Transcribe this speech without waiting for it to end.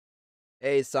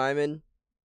Hey, Simon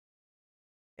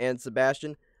and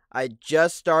Sebastian. I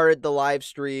just started the live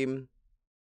stream,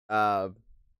 the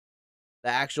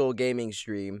actual gaming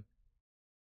stream.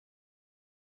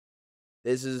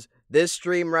 This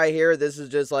stream right here. This is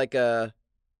just like a,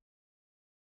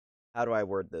 how do I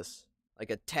word this? Like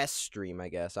a test stream, I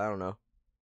guess. I don't know.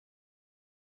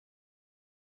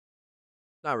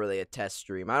 Not really a test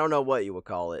stream. I don't know what you would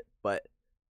call it, but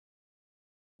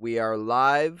we are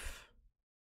live.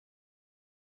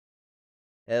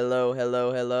 Hello,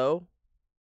 hello, hello.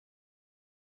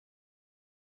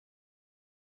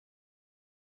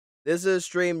 This is a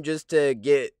stream just to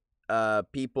get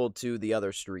people to the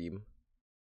other stream.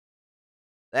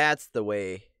 That's the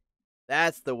way.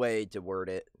 That's the way to word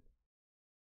it.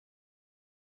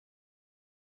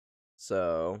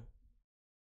 So,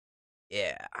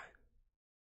 yeah.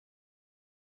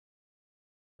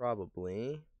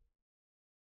 Probably.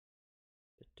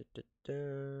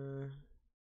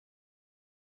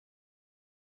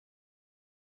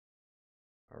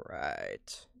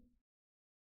 Alright.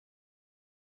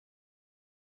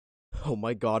 Oh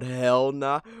my god, hell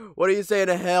nah. What are you saying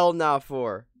hell nah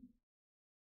for?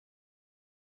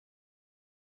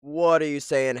 What are you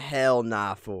saying hell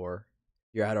nah for?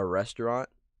 You're at a restaurant?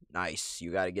 Nice.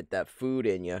 You gotta get that food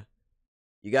in you.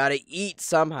 You gotta eat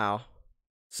somehow.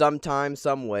 Sometime,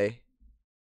 some way.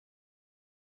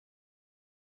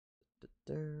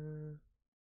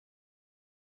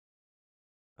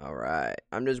 Alright.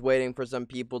 I'm just waiting for some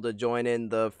people to join in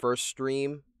the first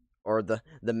stream. Or the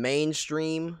main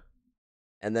stream.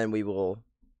 And then we will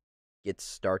get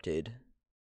started.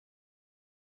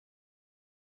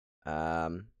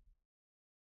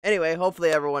 Anyway,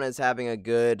 hopefully everyone is having a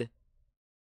good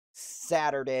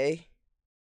Saturday.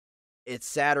 It's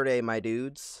Saturday, my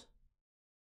dudes.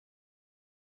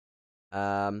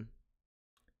 Yeah.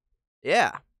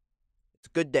 It's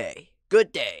a good day.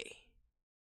 Good day.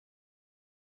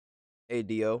 Hey,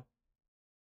 Dio.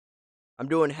 I'm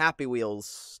doing Happy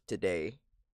Wheels today.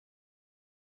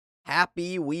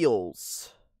 Happy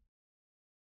Wheels.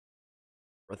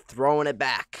 We're throwing it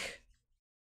back.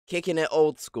 Kicking it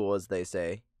old school, as they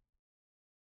say.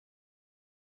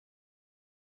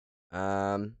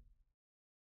 To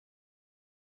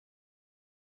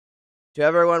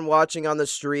everyone watching on the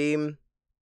stream,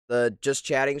 the just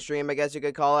chatting stream, I guess you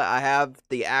could call it, I have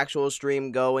the actual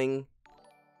stream going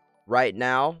right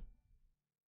now.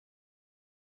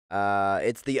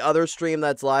 It's the other stream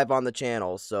that's live on the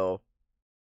channel, so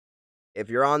if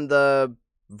you're on the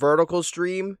vertical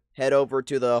stream, head over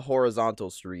to the horizontal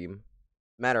stream.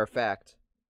 Matter of fact,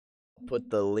 put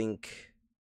the link.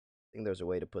 I think there's a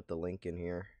way to put the link in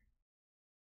here.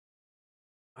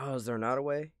 Oh, is there not a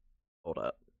way? Hold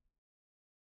up.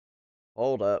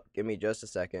 Hold up. Give me just a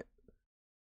second.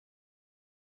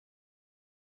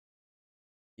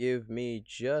 Give me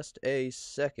just a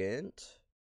second.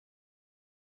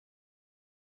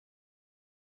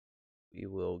 We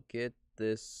will get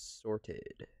this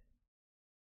sorted.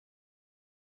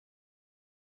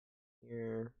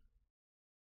 Here.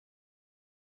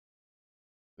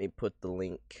 Let me put the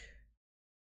link.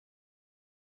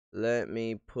 Let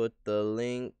me put the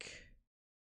link.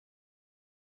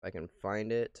 If I can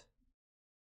find it.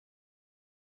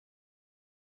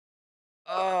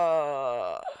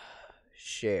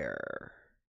 Share.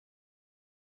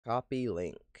 Copy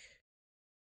link.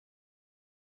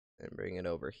 And bring it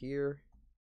over here.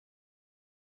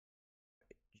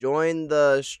 Join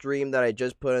the stream that I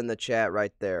just put in the chat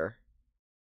right there.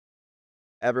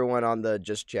 Everyone on the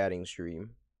just chatting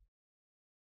stream.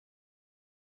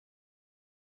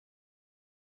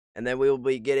 And then we will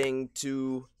be getting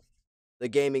to the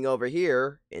gaming over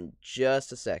here in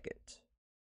just a second.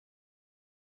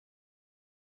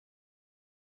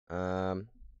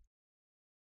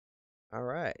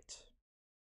 Alright.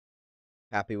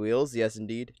 Happy Wheels, yes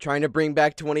indeed. Trying to bring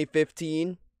back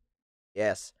 2015.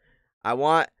 Yes. I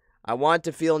want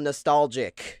to feel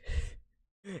nostalgic.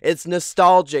 It's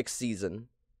nostalgic season.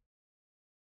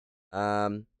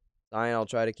 Fine, I'll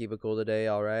try to keep it cool today,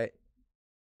 alright?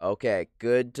 Okay,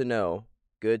 good to know.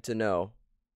 Good to know.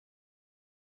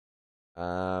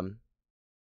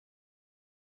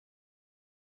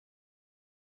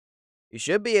 You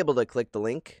should be able to click the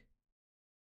link.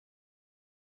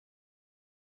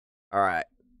 Alright.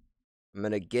 I'm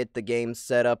gonna get the game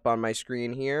set up on my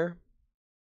screen here.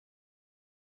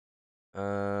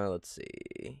 Let's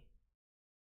see.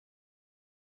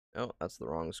 Oh, that's the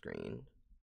wrong screen.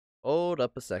 Hold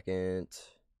up a second.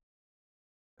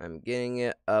 I'm getting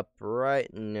it up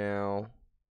right now.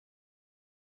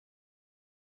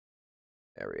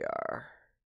 There we are.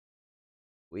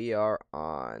 We are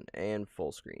on and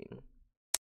full screen.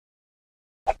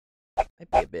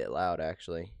 bit loud,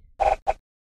 actually.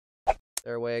 Is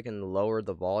there a way I can lower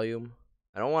the volume?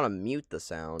 I don't want to mute the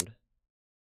sound.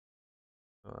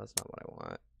 Oh, that's not what I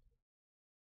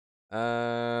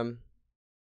want.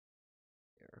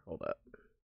 Here, hold up.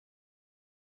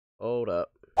 Hold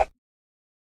up.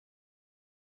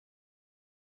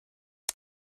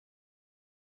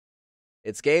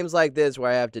 It's games like this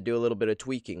where I have to do a little bit of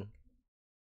tweaking.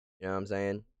 You know what I'm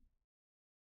saying?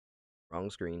 Wrong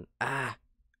screen. Ah!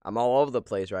 I'm all over the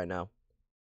place right now.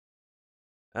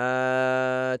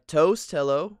 Toast,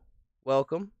 hello.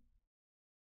 Welcome.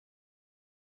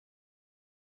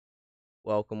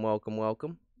 Welcome, welcome,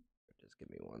 welcome. Just give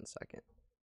me 1 second.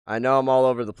 I know I'm all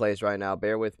over the place right now.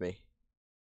 Bear with me.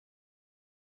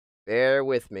 Bear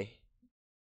with me.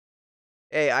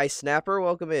 Hey, Ice Snapper,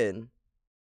 welcome in.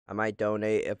 I might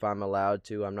donate if I'm allowed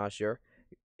to. I'm not sure.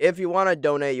 If you want to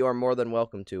donate, you are more than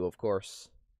welcome to, of course.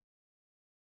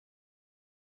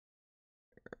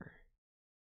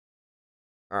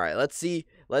 All right, let's see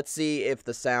if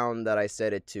the sound that I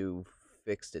set it to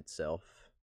fixed itself.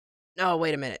 No,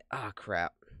 wait a minute. Ah,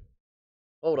 crap.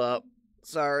 Hold up.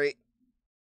 Sorry.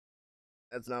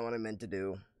 That's not what I meant to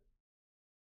do.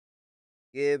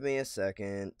 Give me a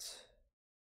second.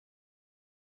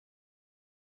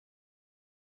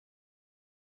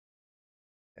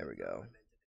 There we go.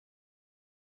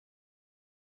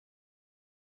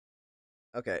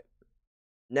 Okay.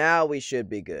 Now we should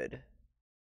be good.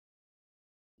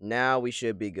 Now we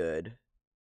should be good.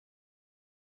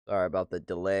 Sorry about the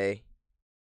delay.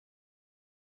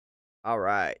 All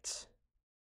right.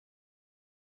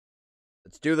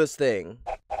 Let's do this thing.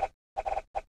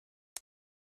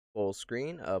 Full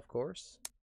screen, of course.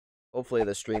 Hopefully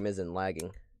the stream isn't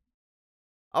lagging.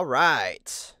 All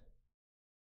right.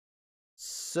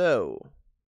 So,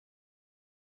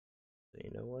 you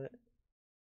know what?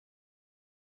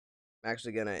 I'm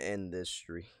actually going to end this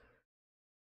stream.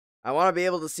 I want to be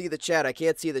able to see the chat. I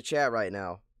can't see the chat right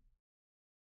now.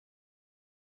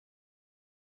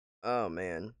 Oh,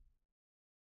 man.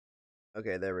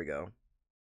 Okay, there we go.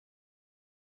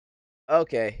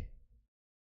 Okay.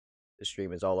 The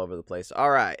stream is all over the place. All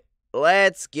right.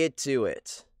 Let's get to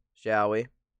it, shall we?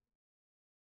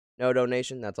 No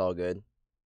donation? That's all good.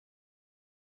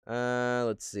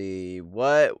 Let's see.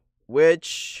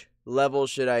 Which level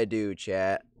should I do,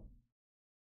 chat?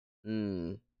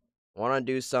 Want to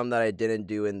do some that I didn't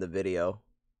do in the video.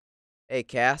 Hey,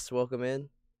 Cass, welcome in.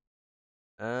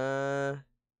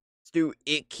 Let's do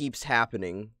It Keeps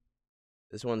Happening.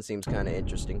 This one seems kind of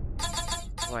interesting.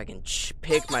 Oh, I can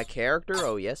pick my character?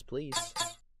 Oh, yes, please.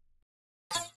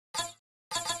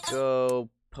 Go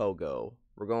Pogo.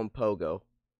 We're going Pogo.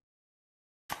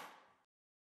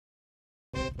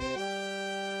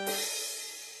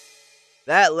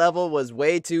 That level was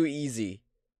way too easy.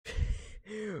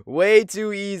 Way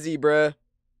too easy, bruh.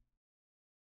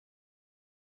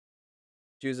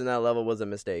 Choosing that level was a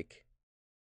mistake.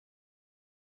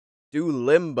 Do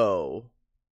Limbo.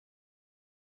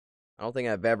 I don't think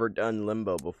I've ever done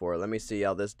Limbo before. Let me see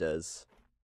how this does.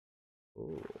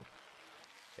 Ooh.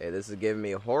 Okay, this is giving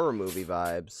me horror movie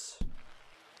vibes.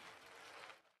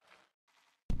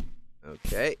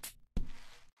 Okay.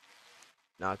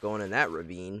 Not going in that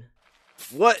ravine.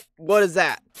 What is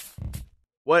that?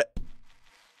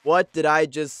 What did I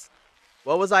just...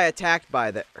 What was I attacked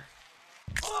by there?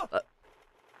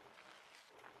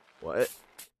 What?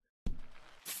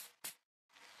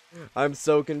 I'm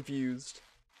so confused.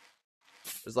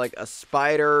 There's like a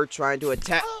spider trying to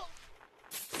attack.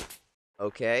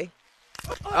 Okay.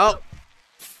 Oh.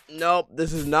 Nope,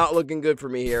 this is not looking good for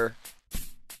me here.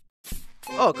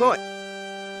 Oh, coin.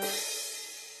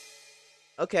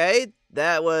 Okay,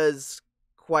 that was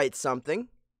quite something.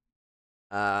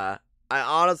 I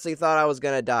honestly thought I was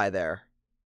gonna die there.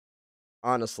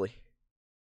 Honestly.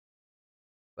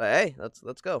 But hey,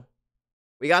 let's go.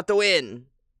 We got the win.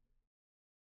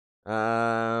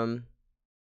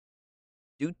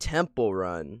 Do Temple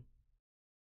Run.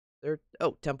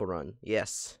 Temple Run.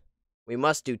 Yes. We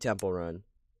must do Temple Run.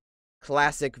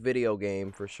 Classic video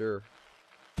game for sure.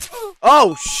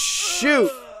 Oh,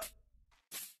 shoot!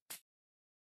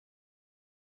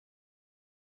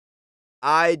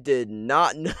 I did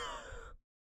not know.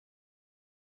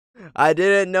 I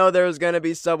didn't know there was gonna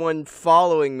be someone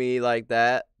following me like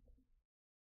that.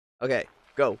 Okay,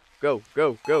 go, go,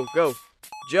 go, go, go.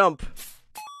 Jump.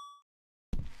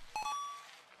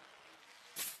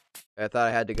 I thought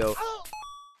I had to go.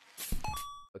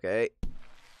 Okay.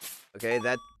 Okay,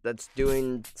 that's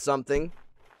doing something.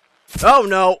 Oh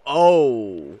no!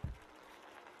 Oh.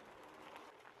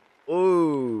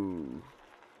 Ooh.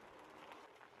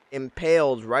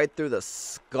 Impaled right through the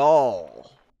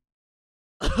skull.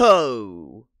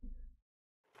 Oh.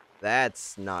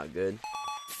 That's not good.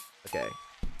 Okay.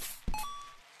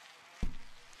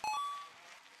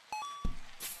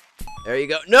 There you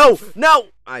go. No! No!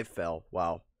 I fell.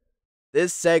 Wow.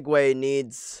 This Segway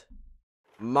needs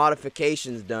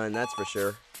modifications done, that's for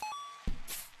sure.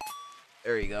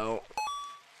 There you go.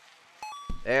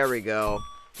 There we go.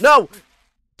 No!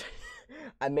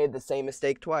 I made the same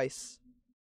mistake twice.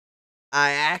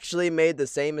 I actually made the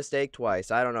same mistake twice.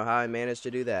 I don't know how I managed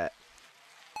to do that.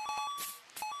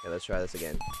 Okay, let's try this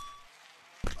again.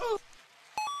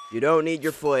 You don't need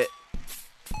your foot.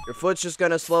 Your foot's just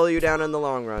gonna slow you down in the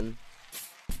long run.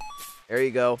 There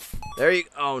you go. There you...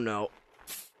 Oh, no.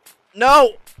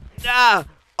 No! Ah!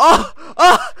 Oh!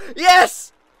 Oh!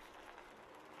 Yes!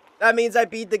 That means I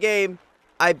beat the game.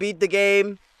 I beat the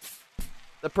game.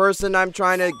 The person I'm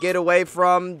trying to get away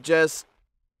from just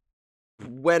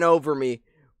went over me.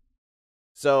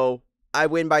 So, I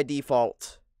win by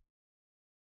default.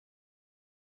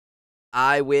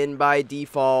 I win by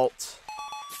default.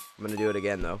 I'm gonna do it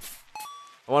again, though.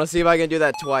 I want to see if I can do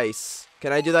that twice.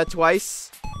 Can I do that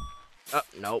twice? Oh,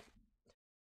 nope.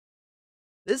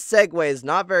 This Segway is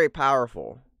not very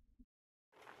powerful.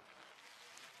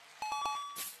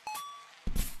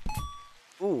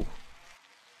 Ooh.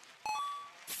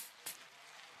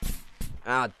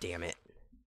 Ah, damn it.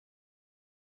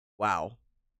 Wow.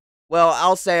 Well,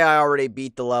 I'll say I already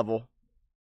beat the level.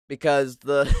 Because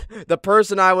the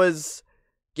person I was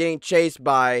getting chased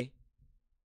by,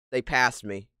 they passed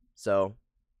me. So.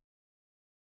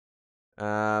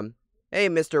 Hey,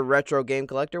 Mr. Retro Game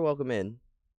Collector, welcome in.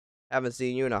 Haven't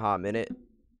seen you in a hot minute.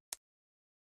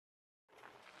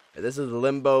 This is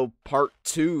Limbo Part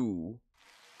 2.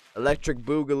 Electric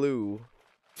Boogaloo.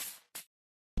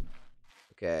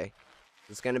 Okay. Is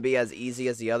this gonna be as easy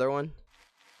as the other one?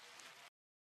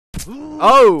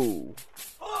 Oh!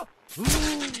 Oh!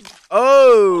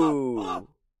 Oh!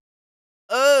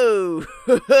 Oh!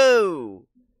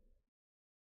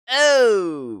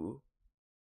 Oh!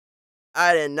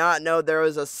 I did not know there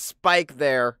was a spike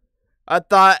there. I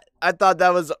thought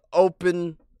that was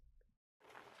open.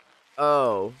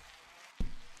 Oh.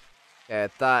 Okay,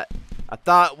 I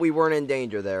thought we weren't in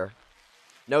danger there.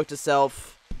 Note to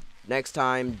self, next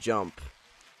time jump.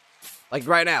 Like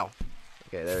right now.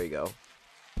 Okay, there you go.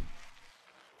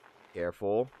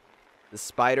 Careful. The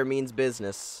spider means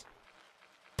business.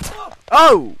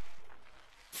 Oh!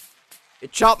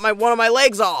 It chopped one of my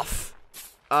legs off.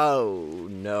 Oh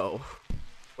no.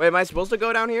 Wait, am I supposed to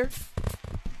go down here?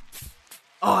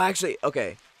 Oh, actually,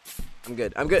 okay. I'm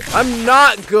good. I'm good. I'm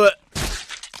not good.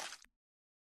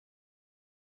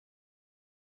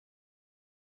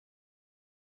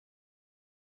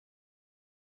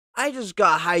 I just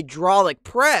got hydraulic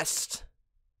pressed.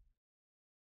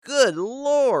 Good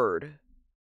lord.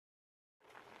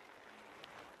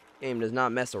 Game does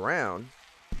not mess around.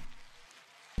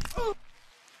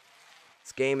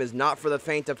 This game is not for the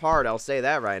faint of heart, I'll say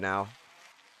that right now.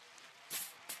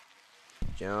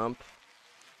 Jump.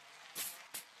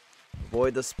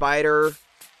 Avoid the spider.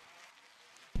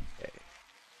 Okay.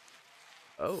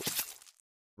 Oh.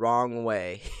 Wrong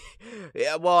way.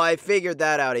 Yeah, well, I figured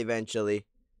that out eventually.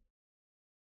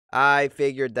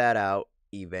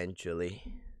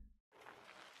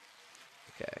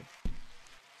 Okay.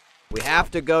 We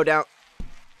have to go down.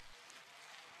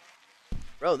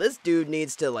 Bro, this dude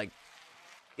needs to, like,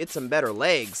 get some better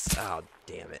legs. Oh,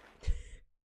 damn it.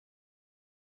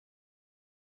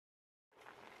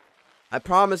 I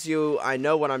promise you, I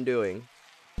know what I'm doing.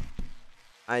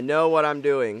 I know what I'm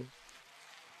doing.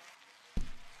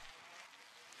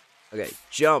 Okay,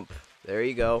 jump. There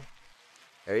you go.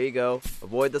 There you go.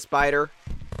 Avoid the spider.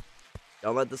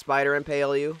 Don't let the spider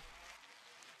impale you.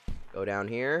 Go down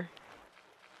here.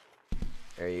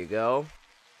 There you go.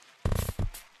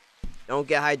 Don't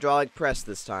get hydraulic press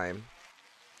this time.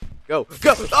 Go.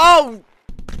 Go. Oh!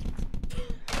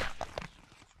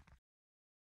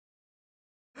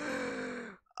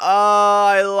 Oh,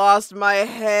 I lost my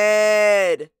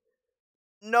head.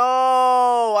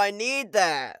 No, I need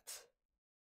that.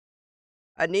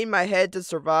 I need my head to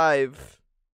survive.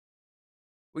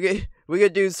 We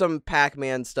could do some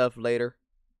Pac-Man stuff later.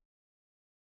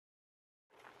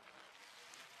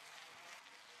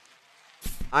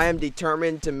 I am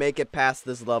determined to make it past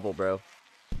this level, bro.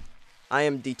 I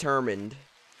am determined.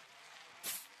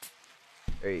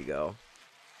 There you go.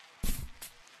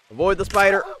 Avoid the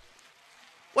spider.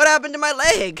 What happened to my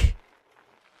leg?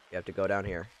 You have to go down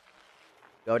here.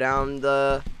 Go down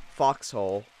the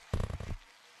foxhole.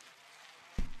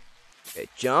 Okay,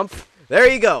 jump. There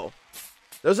you go.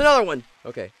 There's another one.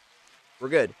 Okay. We're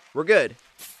good. We're good.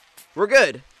 We're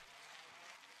good.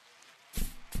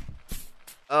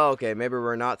 Oh, okay, maybe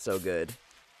we're not so good.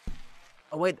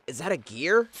 Oh, wait, is that a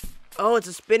gear? Oh, it's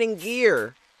a spinning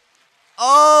gear.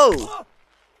 Oh!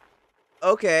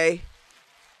 Okay.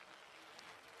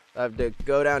 I have to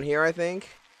go down here, I think.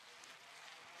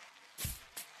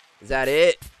 Is that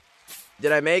it?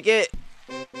 Did I make it?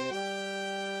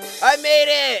 I made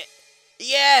it!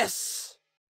 Yes!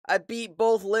 I beat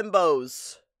both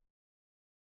limbos.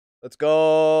 Let's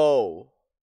go.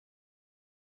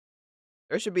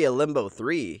 There should be a limbo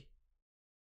 3.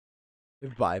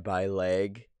 Bye-bye,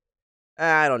 leg.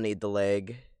 I don't need the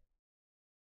leg.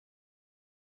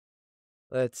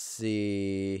 Let's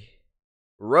see.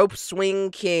 Rope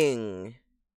swing king.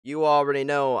 You already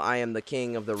know I am the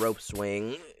king of the rope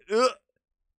swing. Ugh.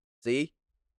 See?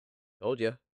 Told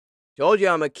you. Told you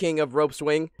I'm a king of rope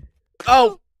swing.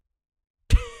 Oh!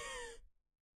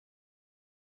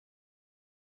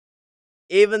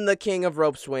 Even the king of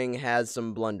rope swing has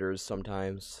some blunders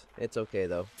sometimes. It's okay,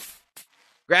 though.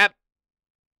 Grab!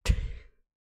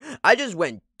 I just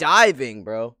went diving,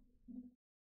 bro.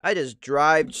 I just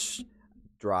drived.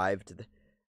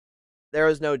 There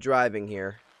is no driving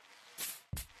here.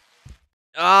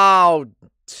 Oh!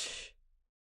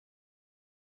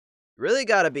 Really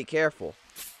gotta be careful.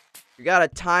 You gotta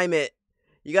time it.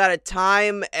 You gotta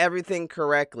time everything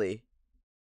correctly.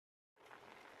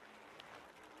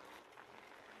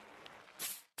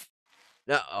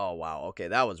 No, oh wow, okay,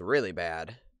 that was really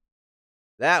bad.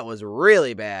 That was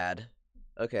really bad.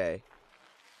 Okay.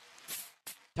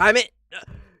 Time it!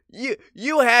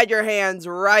 You had your hands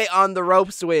right on the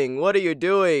rope swing. What are you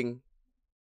doing?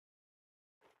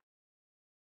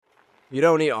 You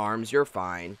don't need arms, you're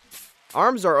fine.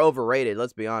 Arms are overrated,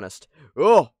 let's be honest.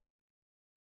 Oh!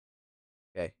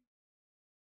 Okay.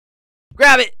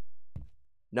 Grab it!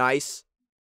 Nice.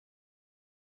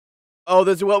 Oh,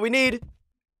 this is what we need.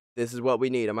 This is what we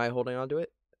need. Am I holding on to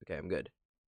it? Okay, I'm good.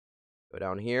 Go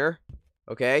down here.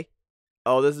 Okay.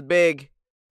 Oh, this is big.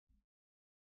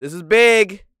 This is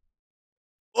big.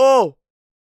 Oh!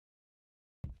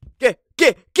 Get!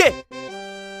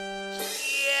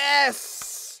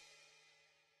 Yes!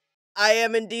 I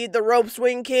am indeed the rope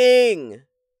swing king.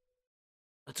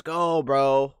 Let's go,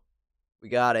 bro. We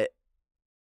got it.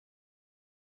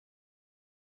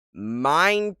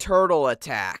 Mine turtle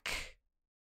attack.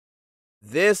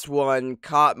 This one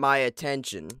caught my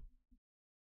attention.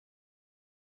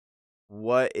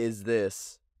 What is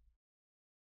this?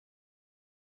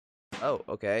 Oh,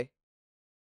 okay.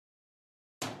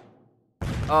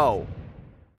 Oh.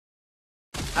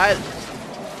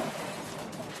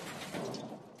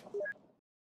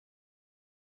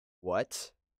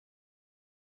 What?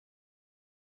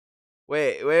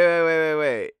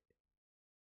 Wait.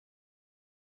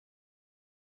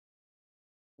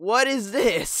 What is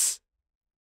this?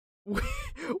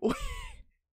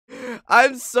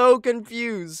 I'm so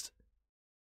confused.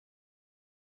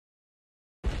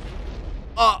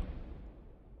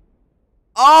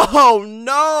 Oh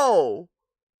no!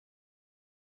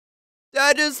 Did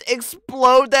I just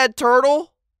explode that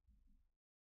turtle?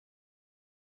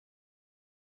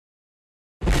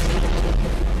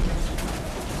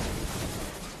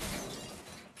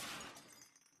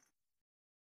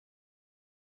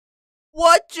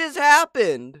 What just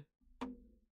happened?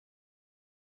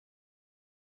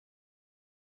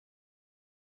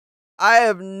 I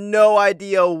have no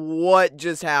idea what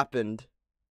just happened.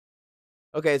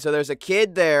 Okay, so there's a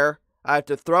kid there. I have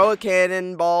to throw a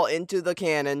cannonball into the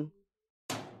cannon.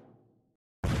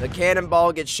 The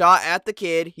cannonball gets shot at the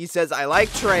kid. He says, I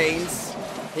like trains.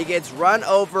 He gets run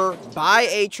over by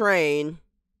a train.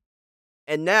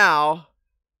 And now,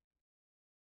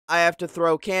 I have to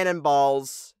throw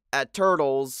cannonballs at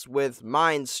turtles with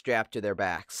mines strapped to their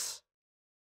backs.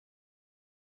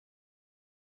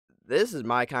 This is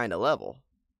my kind of level.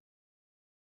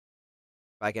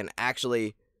 If I can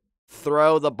actually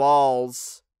throw the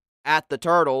balls at the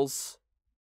turtles.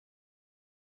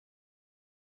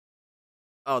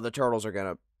 Oh, the turtles are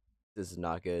gonna... This is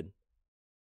not good.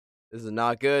 This is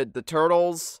not good. The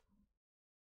turtles...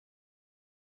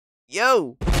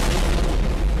 Yo!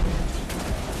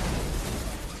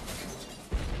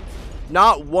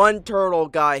 Not one turtle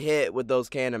got hit with those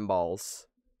cannonballs.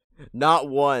 Not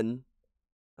one.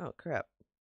 Oh, crap.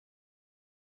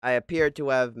 I appear to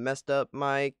have messed up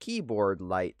my keyboard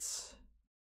lights.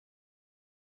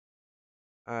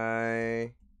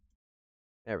 There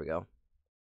we go.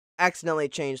 Accidentally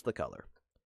changed the color.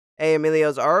 Hey,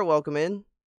 Emilio's art, welcome in.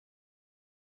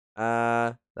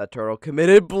 That turtle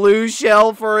committed blue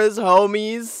shell for his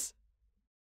homies.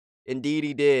 Indeed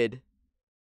he did.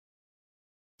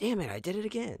 Damn it, I did it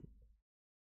again.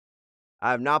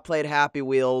 I've not played Happy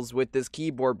Wheels with this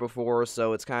keyboard before,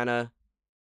 so it's kind of...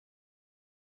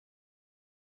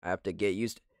 I have to get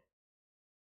used to...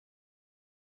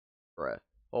 Bruh,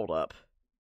 hold up.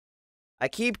 I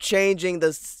keep changing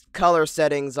the color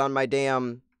settings on my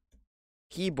damn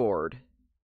keyboard.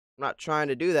 I'm not trying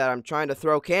to do that. I'm trying to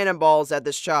throw cannonballs at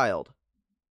this child.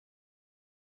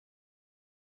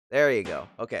 There you go.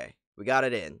 Okay, we got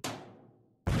it in.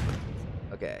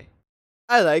 Okay.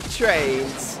 I like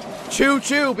trains.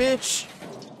 Choo-choo, bitch!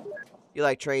 You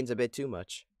like trains a bit too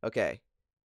much. Okay.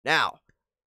 Now,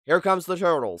 here comes the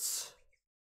turtles.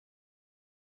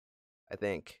 I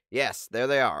think. Yes, there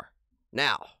they are.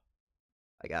 Now,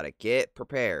 I gotta get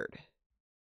prepared.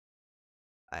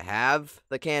 I have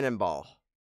the cannonball.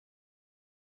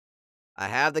 I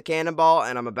have the cannonball,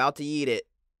 and I'm about to eat it.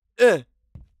 Ugh.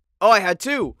 Oh, I had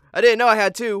two! I didn't know I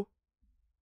had two!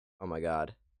 Oh my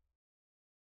god.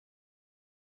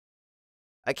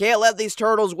 I can't let these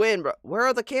turtles win, bro. Where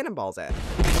are the cannonballs at?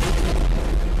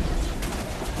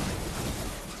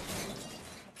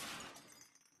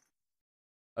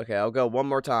 Okay, I'll go one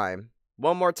more time.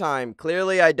 One more time.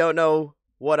 Clearly, I don't know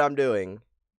what I'm doing.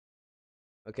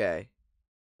 Okay.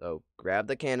 So, grab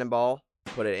the cannonball.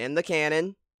 Put it in the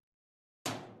cannon.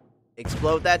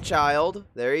 Explode that child.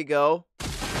 There you go.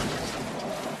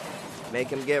 Make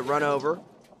him get run over.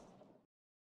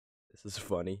 This is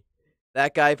funny.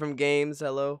 That guy from games,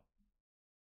 hello?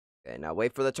 Okay, now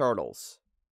wait for the turtles.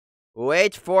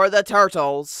 Wait for the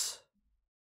turtles.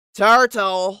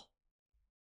 Turtle!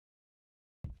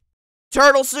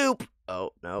 Turtle soup!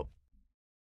 Oh, no.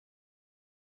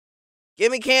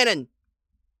 Give me cannon!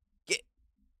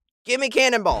 Give me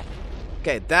cannonball!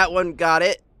 Okay, that one got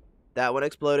it. That one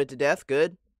exploded to death.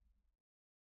 Good.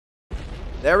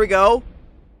 There we go.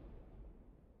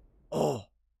 Oh.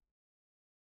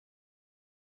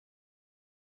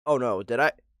 Oh no, did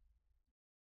I?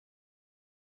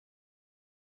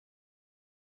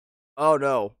 Oh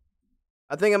no.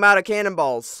 I think I'm out of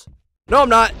cannonballs. No, I'm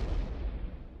not.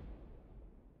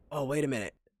 Oh, wait a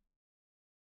minute.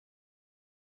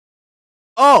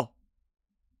 Oh!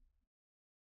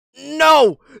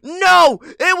 No! No!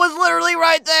 It was literally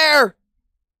right there!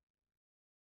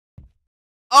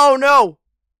 Oh no!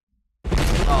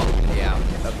 Oh, yeah,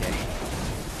 okay.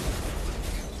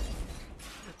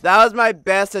 That was my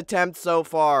best attempt so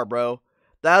far, bro.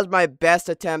 That was my best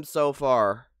attempt so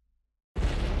far.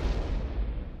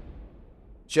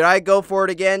 Should I go for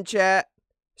it again, chat?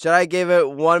 Should I give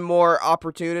it one more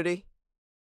opportunity?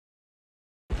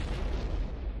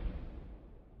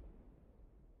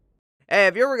 Hey,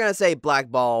 if you were gonna say black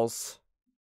balls,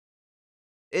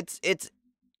 it's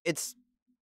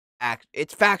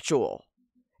factual.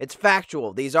 It's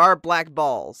factual. These are black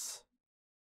balls.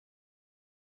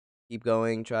 Keep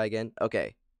going. Try again.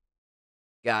 Okay.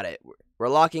 Got it. We're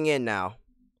locking in now.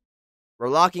 We're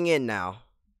locking in now.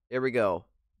 Here we go.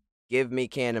 Give me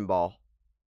cannonball.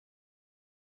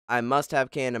 I must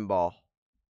have cannonball.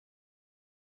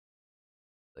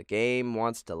 The game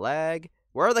wants to lag.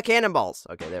 Where are the cannonballs?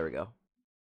 Okay, there we go.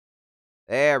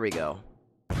 There we go.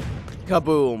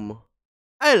 Kaboom.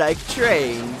 I like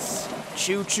trains.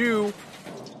 Choo-choo.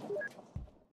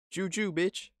 Choo-choo,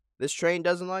 bitch. This train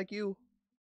doesn't like you.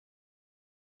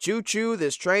 Choo-choo,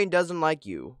 this train doesn't like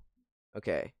you.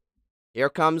 Okay. Here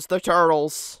comes the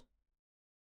turtles.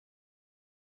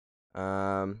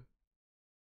 Ugh.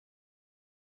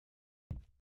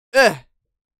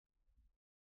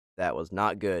 That was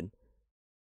not good.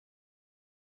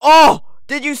 Oh!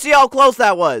 Did you see how close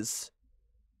that was?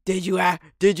 Did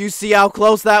you see how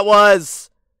close that was?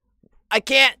 I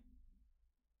can't.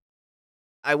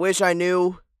 I wish I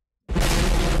knew.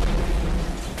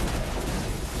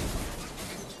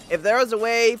 If there was a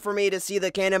way for me to see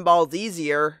the cannonballs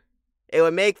easier, it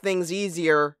would make things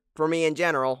easier for me in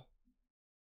general.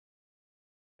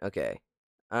 Okay.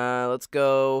 Let's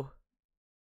go.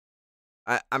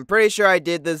 I'm pretty sure I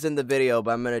did this in the video,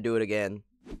 but I'm gonna do it again.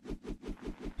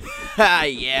 Ha,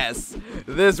 yes!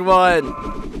 This one!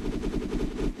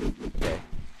 Okay.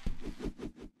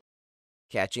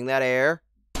 Catching that air.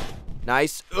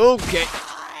 Nice. Okay.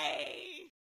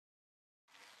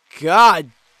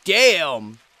 God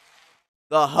damn!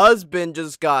 The husband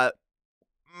just got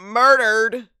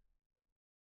murdered!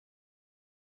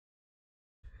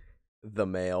 The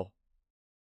male.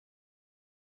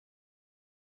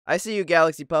 I see you,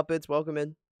 Galaxy Puppets. Welcome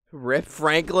in. Rip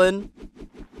Franklin.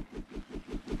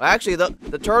 Well, actually,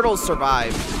 the turtles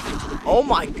survived. Oh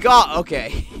my god.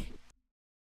 Okay.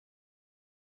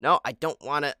 No, I don't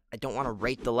want to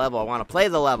rate the level. I want to play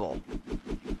the level.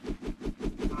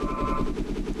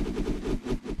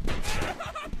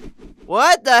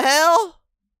 What the hell?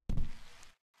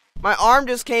 My arm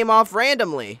just came off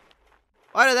randomly.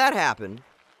 Why did that happen?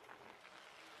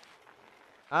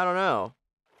 I don't know.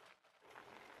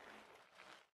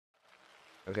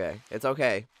 Okay, it's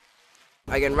okay.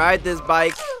 I can ride this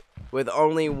bike with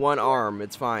only one arm.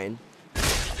 It's fine.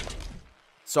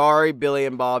 Sorry, Billy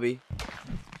and Bobby.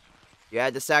 You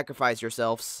had to sacrifice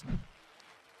yourselves.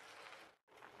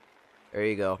 There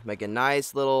you go. Make a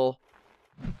nice little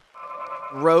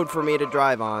road for me to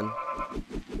drive on.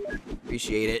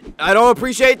 Appreciate it. I don't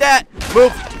appreciate that!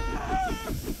 Move!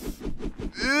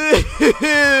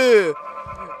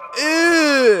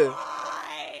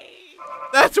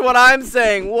 That's what I'm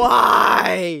saying.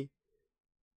 Why?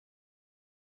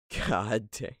 God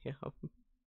damn.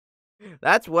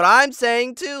 That's what I'm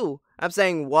saying too. I'm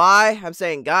saying why. I'm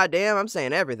saying goddamn. I'm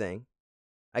saying everything.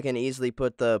 I can easily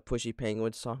put the Pushy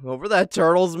Penguin song over that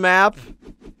Turtles map.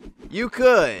 You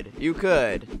could. You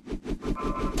could.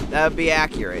 That would be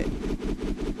accurate.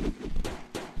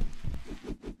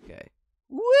 Okay.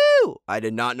 Woo! I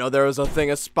did not know there was a thing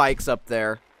of spikes up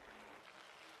there.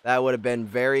 That would have been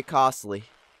very costly.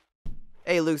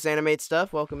 Hey, Luke's Animate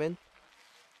Stuff. Welcome in.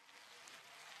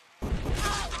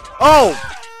 Oh!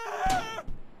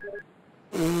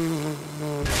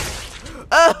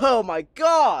 Oh my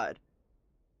god!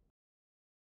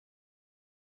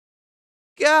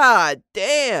 God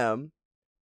damn!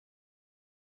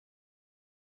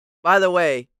 By the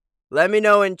way, let me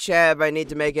know in chat if I need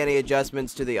to make any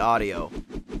adjustments to the audio.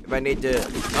 If I need to...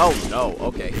 Oh, no.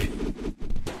 Okay.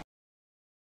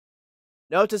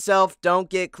 Note to self, don't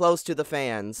get close to the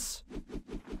fans.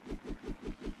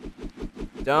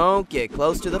 Don't get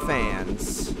close to the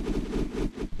fans.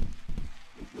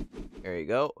 There you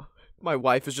go. My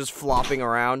wife is just flopping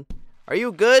around. Are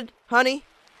you good, honey?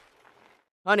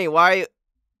 Honey, why are you...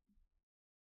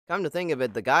 Come to think of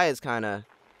it, the guy is kinda...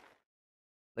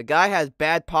 The guy has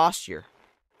bad posture.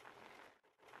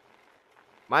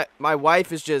 My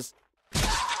wife is just...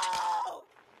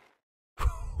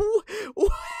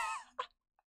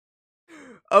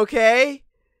 Okay.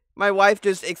 My wife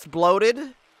just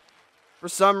exploded. For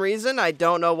some reason, I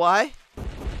don't know why.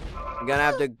 I'm gonna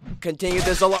have to continue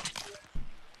this alone.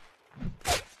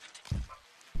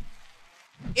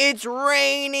 It's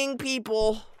raining,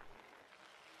 people.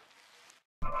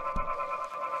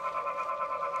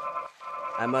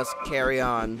 I must carry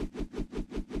on.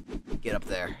 Get up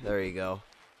there. There you go.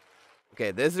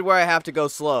 Okay, this is where I have to go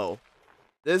slow.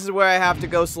 This is where I have to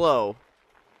go slow.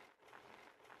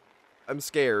 I'm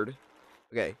scared.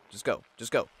 Okay, just go.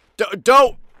 Just go.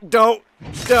 Don't.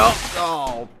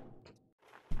 Oh.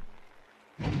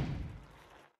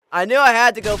 I knew I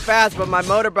had to go fast, but my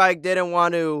motorbike didn't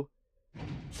want to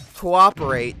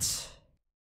cooperate.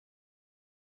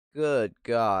 Good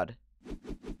God.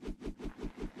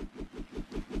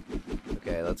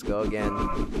 Okay, let's go again.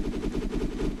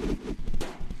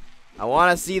 I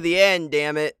want to see the end,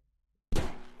 damn it.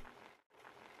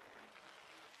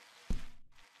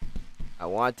 I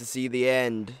want to see the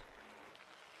end.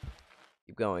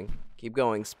 Keep going. Keep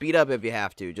going. Speed up if you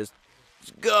have to. Just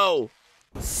go.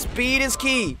 Speed is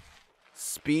key.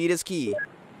 Speed is key.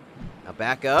 Now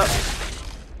back up.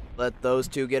 Let those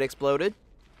two get exploded.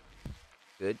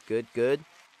 Good, good, good.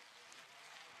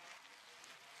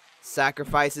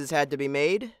 Sacrifices had to be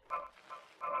made.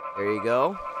 There you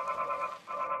go.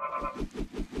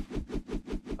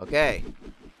 Okay.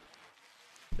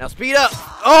 Now speed up.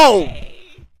 Oh!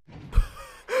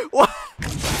 What?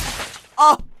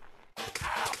 Oh!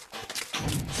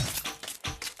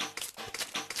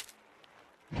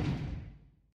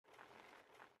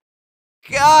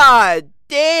 God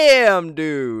damn,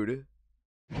 dude.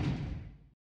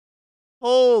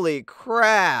 Holy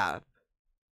crap.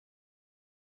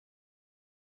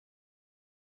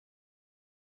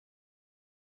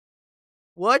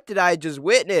 What did I just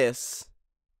witness?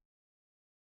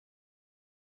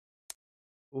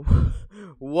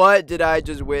 What did I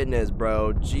just witness,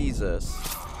 bro? Jesus.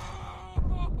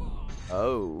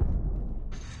 Oh.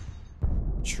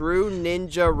 True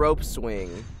ninja rope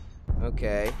swing.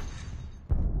 Okay.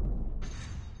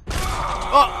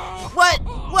 Oh! What?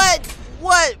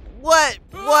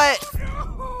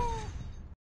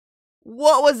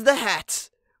 What was that?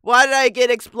 Why did I get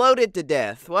exploded to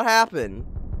death? What happened?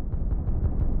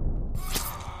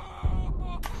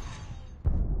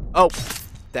 Oh,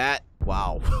 that,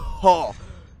 wow. Oh,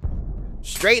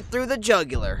 straight through the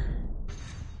jugular.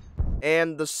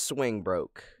 And the swing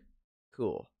broke.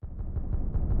 Cool.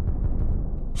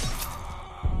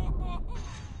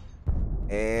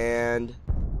 And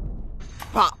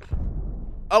pop.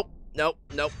 Oh, nope,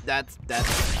 that's.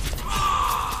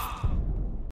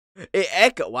 It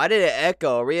echo. Why did it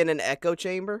echo? Are we in an echo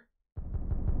chamber?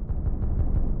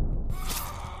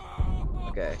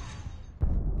 Okay.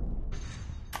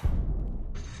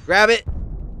 Grab it.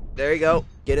 There you go.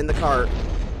 Get in the cart.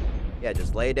 Yeah,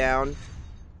 just lay down.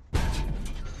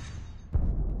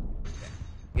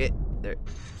 Get there.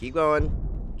 Keep going.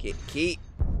 Keep.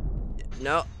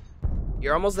 No.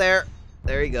 You're almost there.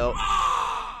 There you go.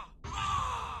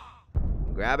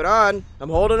 Grab it on. I'm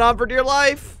holding on for dear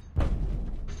life.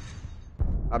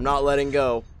 I'm not letting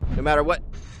go. No matter what.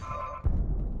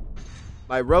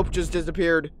 My rope just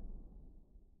disappeared.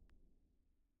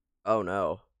 Oh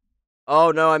no.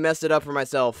 Oh no, I messed it up for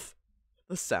myself.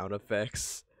 The sound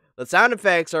effects. The sound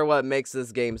effects are what makes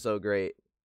this game so great.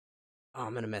 Oh,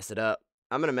 I'm gonna mess it up.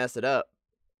 I'm gonna mess it up.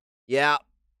 Yeah.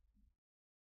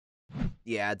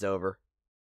 Yeah, it's over.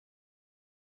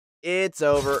 It's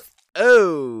over.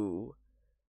 Oh.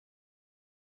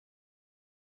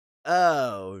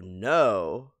 Oh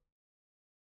no.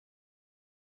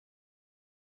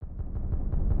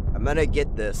 I'm gonna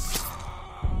get this.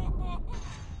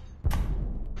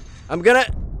 I'm gonna...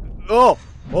 Oh!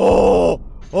 Oh!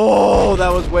 Oh!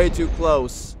 That was way too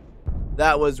close.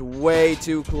 That was way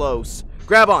too close.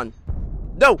 Grab on.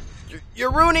 No!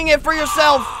 You're ruining it for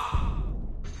yourself!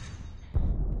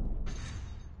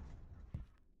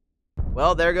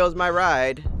 Well, there goes my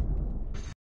ride.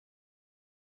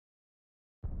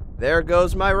 There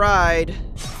goes my ride.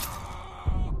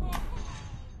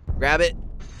 Grab it.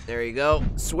 There you go.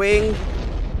 Swing.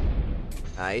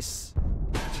 Nice.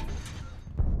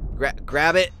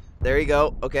 Grab it. There you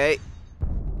go. Okay.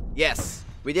 Yes.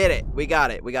 We did it. We got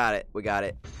it. We got it. We got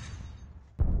it.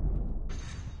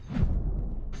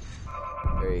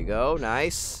 There you go.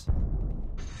 Nice.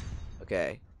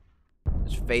 Okay.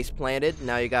 Just face planted.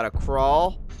 Now you gotta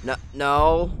crawl. No.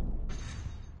 No.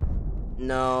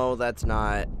 No, that's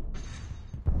not.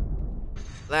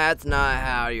 That's not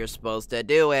how you're supposed to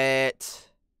do it.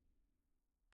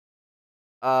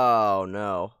 Oh,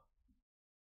 no.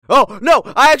 Oh, no!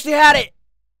 I actually had it!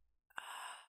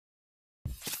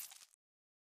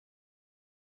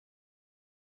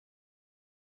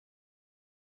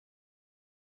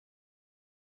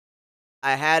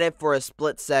 I had it for a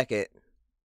split second.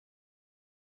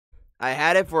 I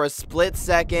had it for a split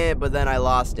second, but then I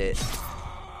lost it.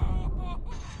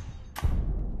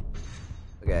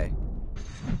 Okay.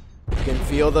 You can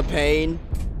feel the pain.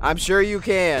 I'm sure you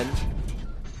can.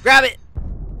 Grab it!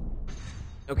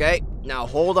 Okay, now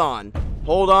hold on.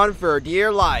 Hold on for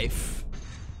dear life.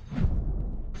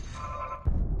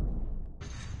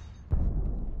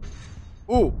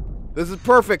 Ooh, this is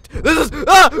perfect. This is...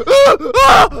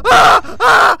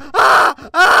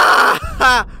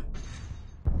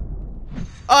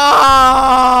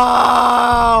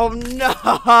 Oh,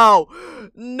 no.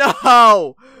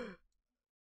 No.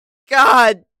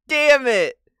 God damn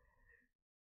it.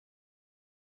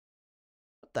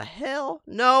 What the hell?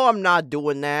 No, I'm not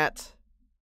doing that.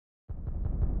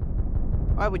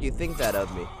 Why would you think that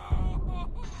of me?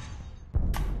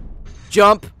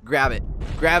 Jump. Grab it.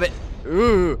 Grab it.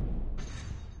 Ooh.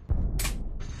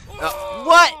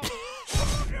 What?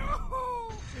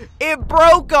 It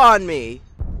broke on me.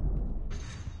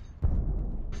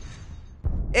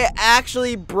 It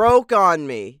actually broke on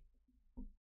me.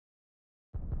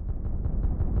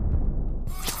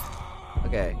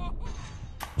 Okay.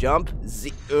 Jump.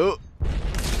 Ooh.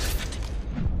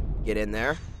 Get in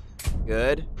there.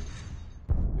 Good.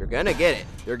 You're gonna get it.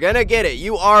 You're gonna get it.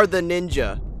 You are the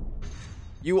ninja.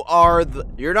 You are the...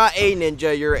 You're not a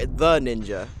ninja. You're the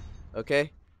ninja.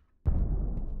 Okay?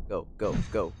 Go, go,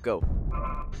 go, go.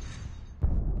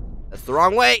 That's the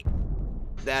wrong way.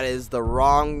 That is the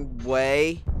wrong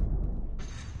way.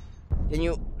 Can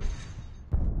you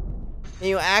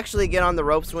actually get on the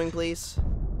rope swing, please?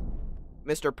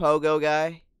 Mr. Pogo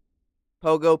guy?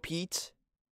 Pogo Pete?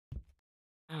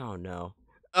 Oh, no.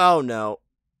 Oh, no.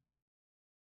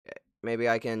 Okay, maybe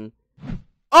I can...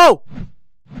 Oh!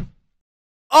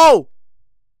 Oh!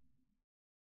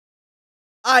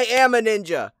 I am a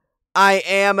ninja. I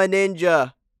am a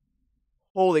ninja.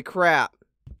 Holy crap.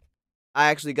 I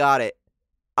actually got it.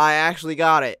 I actually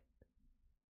got it.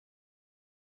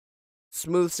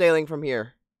 Smooth sailing from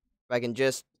here. If I can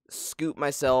just scoot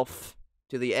myself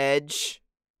to the edge.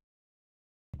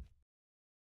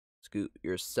 Scoot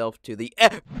yourself to the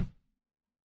edge.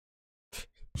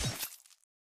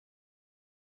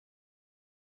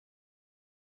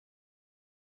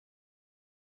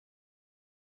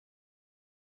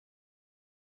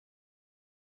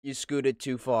 You scooted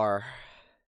too far.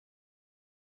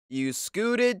 You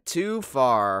scooted too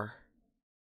far.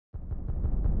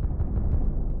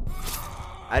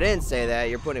 I didn't say that.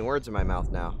 You're putting words in my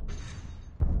mouth now.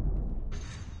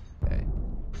 Okay.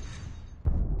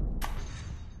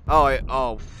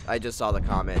 Oh, I just saw the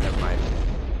comment. Never mind.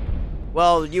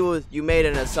 Well, you made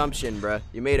an assumption, bruh.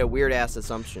 You made a weird-ass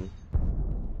assumption.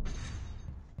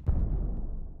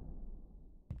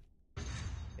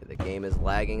 Okay, the game is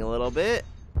lagging a little bit.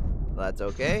 That's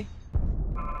okay.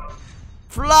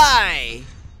 Fly!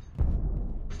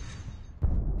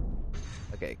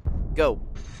 Okay, go.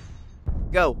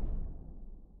 Go.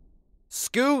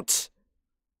 Scoot!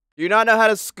 Do you not know how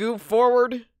to scoot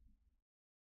forward?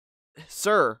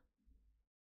 Sir.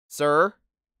 Sir.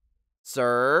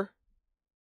 Sir.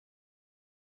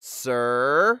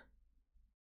 Sir.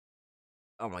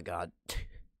 Oh my god.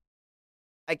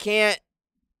 I can't.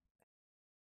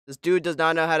 This dude does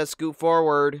not know how to scoot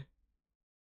forward.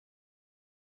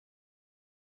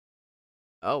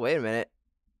 Oh, wait a minute.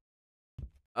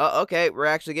 Oh, okay. We're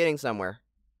actually getting somewhere.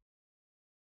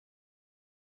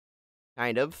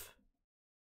 Kind of.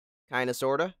 Kinda,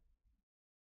 sorta.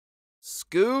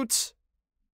 Scoot.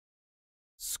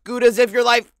 Scoot as if your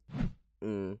life...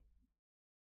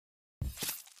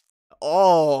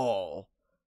 Oh.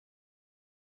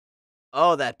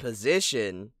 Oh, that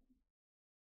position.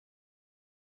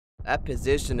 That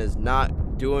position is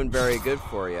not doing very good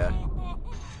for you.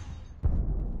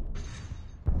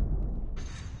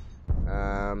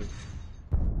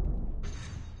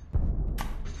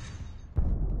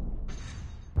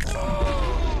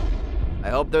 I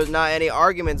hope there's not any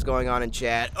arguments going on in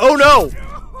chat. Oh no!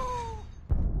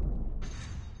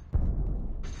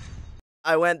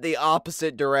 I went the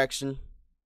opposite direction.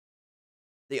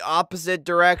 The opposite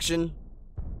direction.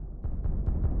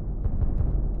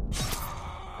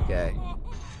 Okay.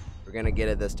 We're gonna get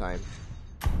it this time.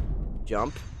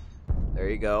 Jump. There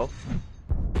you go.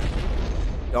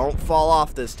 Don't fall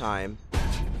off this time.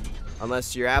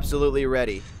 Unless you're absolutely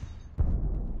ready.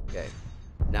 Okay.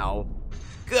 Now,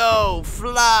 go!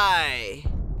 Fly!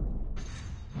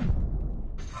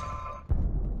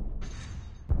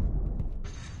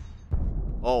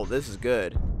 Oh, this is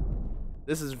good.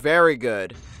 This is very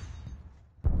good.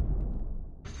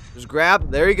 Just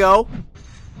grab. There you go.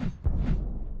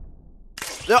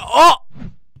 Oh!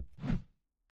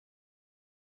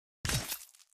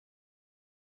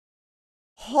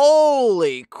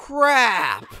 Holy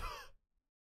crap!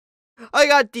 I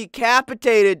got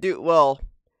decapitated, dude. Well,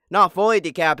 not fully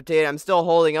decapitated. I'm still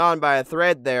holding on by a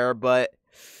thread there, but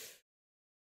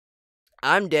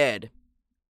I'm dead.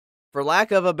 For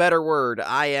lack of a better word,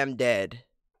 I am dead.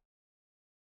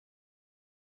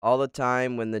 All the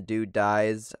time when the dude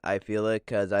dies, I feel it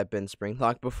because I've been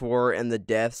springlocked before, and the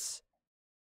deaths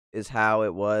is how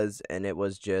it was, and it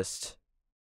was just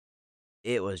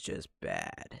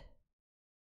bad.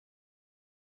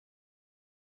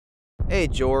 Hey,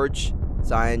 George.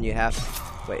 Cyan, you have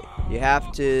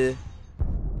to...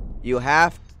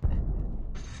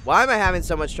 Why am I having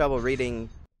so much trouble reading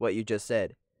what you just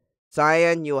said?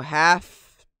 Cyan, I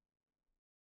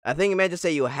think you meant to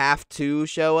say you have to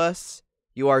show us.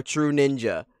 You are true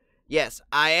ninja. Yes,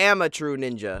 I am a true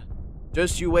ninja.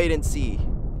 Just you wait and see.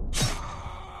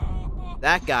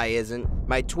 That guy isn't.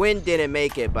 My twin didn't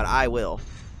make it, but I will.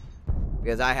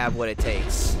 Because I have what it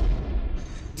takes.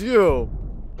 Dude.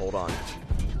 Hold on.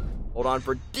 Hold on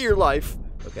for dear life.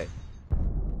 Okay.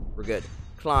 We're good.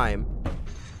 Climb.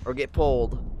 Or get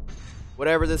pulled.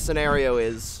 Whatever this scenario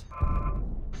is.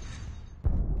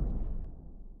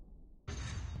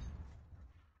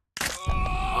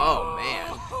 Oh,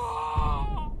 man.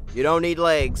 You don't need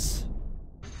legs.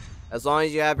 As long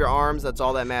as you have your arms, that's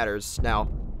all that matters. Now,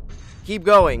 keep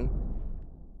going.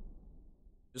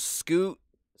 Just scoot.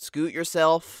 Scoot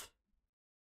yourself.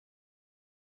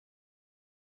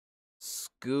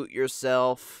 Scoot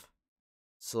yourself.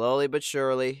 Slowly but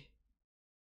surely.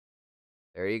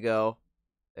 There you go.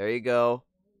 There you go.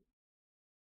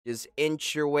 Just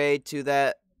inch your way to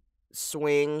that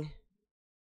swing.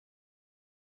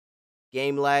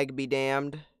 Game lag be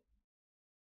damned.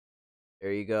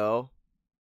 There you go.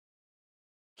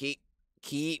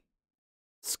 Keep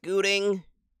scooting.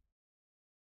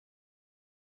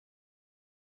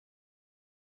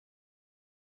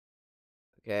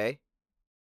 Okay.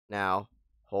 Now,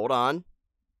 hold on.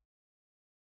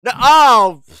 No,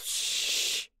 oh!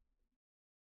 Shh.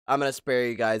 I'm gonna spare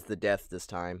you guys the death this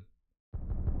time.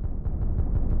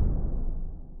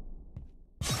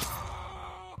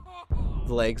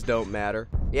 The legs don't matter.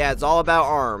 Yeah, it's all about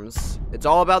arms. It's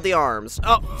all about the arms.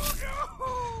 Oh!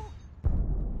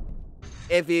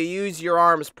 If you use your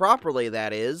arms properly,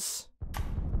 that is.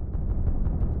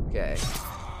 Okay.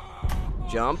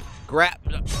 Jump. Grab.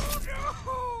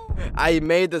 I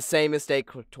made the same mistake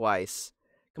twice.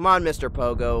 Come on, Mr.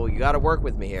 Pogo. You gotta work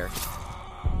with me here.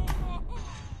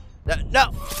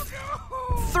 No!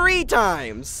 3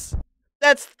 times!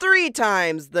 That's 3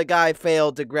 times the guy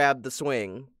failed to grab the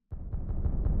swing.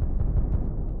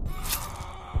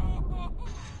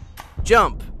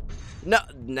 Jump! No,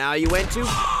 now you went too...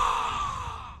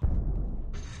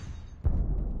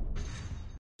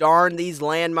 Darn these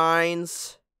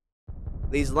landmines.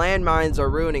 These landmines are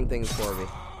ruining things for me.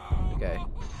 Okay.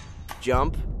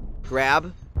 Jump.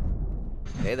 Grab.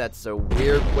 Okay, that's a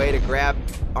weird way to grab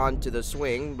onto the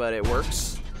swing, but it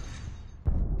works.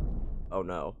 Oh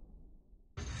no.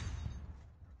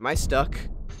 Am I stuck?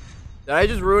 Did I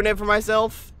just ruin it for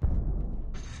myself?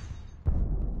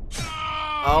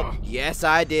 Oh, yes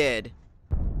I did.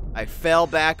 I fell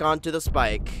back onto the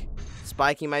spike,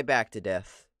 spiking my back to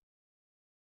death.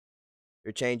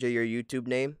 Your change of your YouTube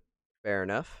name? Fair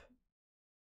enough.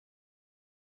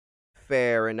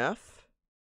 Fair enough.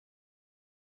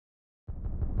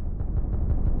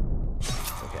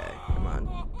 Okay, come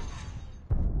on.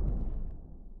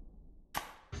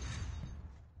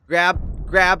 Grab,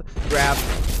 grab, grab.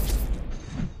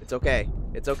 It's okay.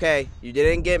 It's okay. You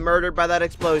didn't get murdered by that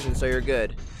explosion, so you're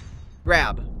good.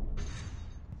 Grab.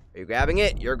 Are you grabbing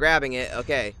it? You're grabbing it.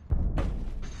 Okay.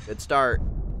 Good start.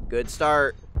 Good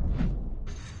start.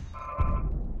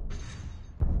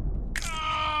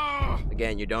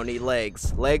 Again, you don't need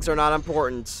legs. Legs are not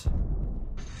important.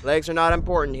 Legs are not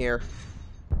important here.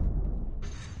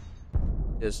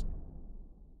 Just...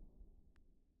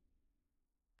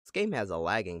 This game has a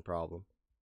lagging problem.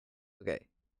 Okay.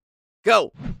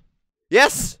 Go!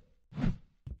 Yes!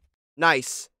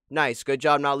 Nice. Nice. Good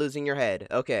job not losing your head.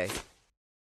 Okay.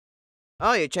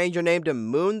 Oh, you changed your name to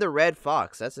Moon the Red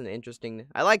Fox. That's an interesting...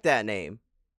 I like that name.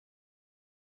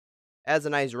 Has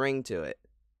a nice ring to it.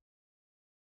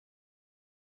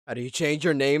 How do you change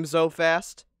your name so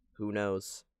fast? Who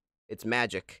knows? It's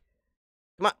magic.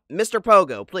 Come on, Mr.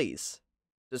 Pogo, please.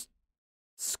 Just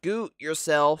scoot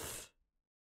yourself.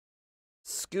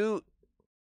 Scoot.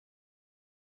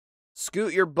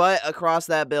 Scoot your butt across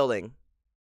that building.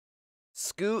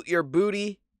 Scoot your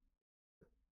booty.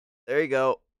 There you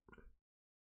go.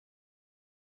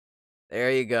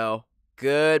 There you go.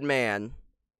 Good man.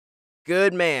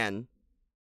 Good man.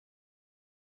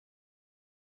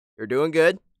 You're doing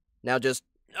good. Now just...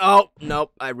 Oh,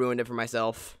 nope. I ruined it for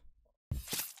myself.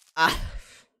 I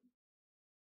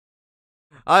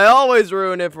always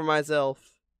ruin it for myself.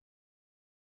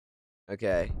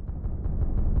 Okay.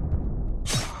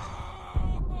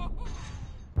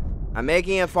 I'm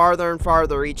making it farther and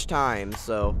farther each time,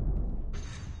 so...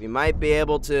 we might be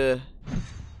able to...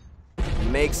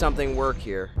 make something work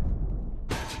here.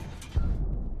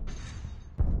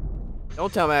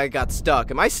 Don't tell me I got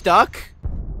stuck. Am I stuck?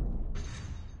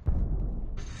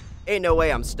 Ain't no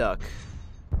way I'm stuck.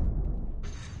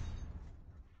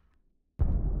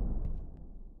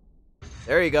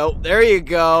 There you go. There you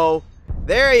go.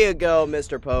 There you go,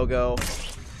 Mr. Pogo.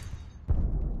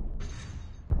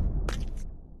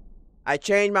 I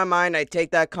changed my mind. I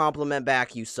take that compliment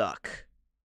back. You suck.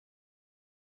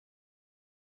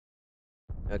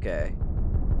 Okay.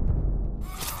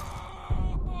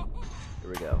 Here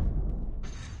we go.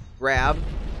 Grab.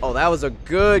 Oh, that was a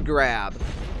good grab.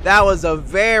 That was a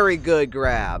very good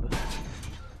grab.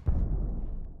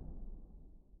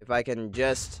 If I can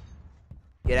just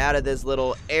get out of this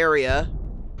little area.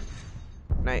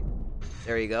 Right.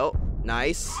 There you go.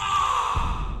 Nice.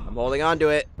 I'm holding on to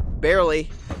it.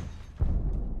 Barely.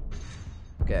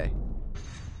 Okay.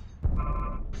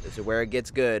 This is where it gets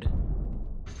good.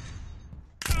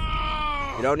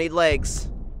 You don't need legs.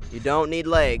 You don't need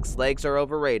legs. Legs are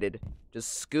overrated.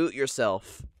 Just scoot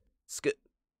yourself. Scoot.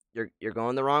 You're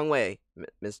going the wrong way,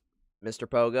 Mr.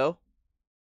 Pogo.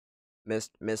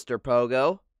 Mr.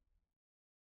 Pogo.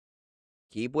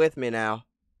 Keep with me now.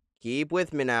 Keep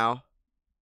with me now.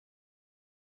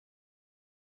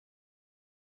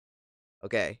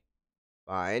 Okay.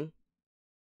 Fine.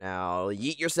 Now,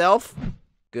 yeet yourself.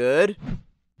 Good.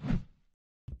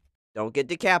 Don't get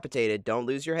decapitated. Don't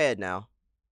lose your head now.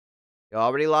 You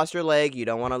already lost your leg. You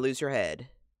don't want to lose your head.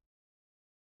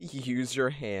 Use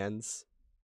your hands.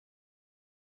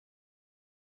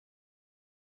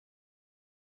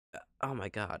 Oh my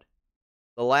god.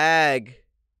 The lag.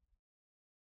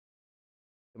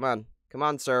 Come on. Come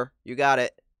on, sir. You got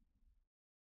it.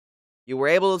 You were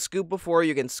able to scoot before.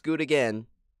 You can scoot again.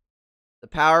 The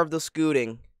power of the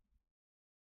scooting.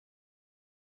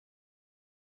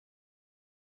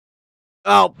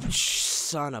 Oh,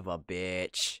 son of a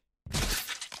bitch.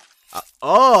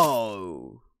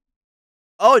 Oh.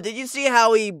 Oh, did you see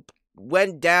how he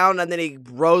went down and then he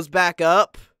rose back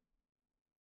up?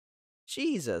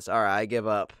 Jesus. Alright, I give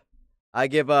up. I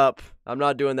give up. I'm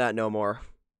not doing that no more.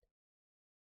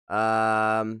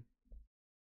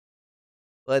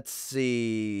 Let's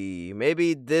see.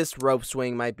 Maybe this rope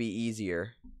swing might be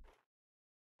easier.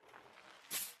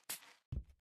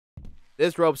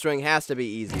 This rope swing has to be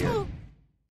easier.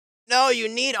 No, you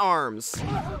need arms.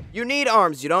 You need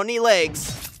arms. You don't need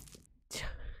legs.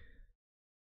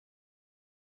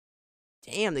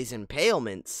 Damn, these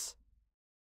impalements.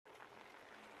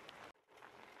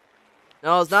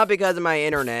 No, it's not because of my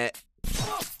internet.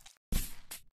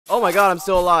 Oh my god, I'm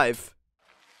still alive.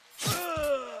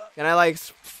 Can I, like,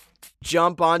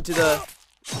 jump onto the...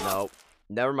 Nope.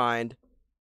 Never mind.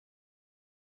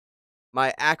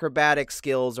 My acrobatic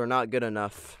skills are not good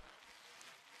enough.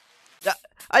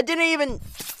 I didn't even...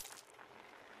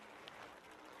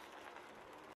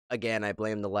 Again, I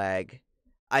blame the lag.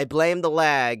 I blame the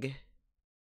lag.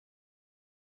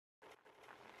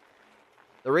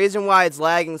 The reason why it's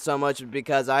lagging so much is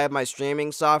because I have my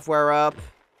streaming software up,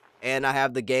 and I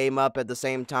have the game up at the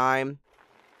same time.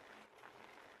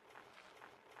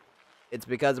 It's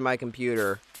because of my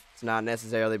computer. It's not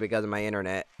necessarily because of my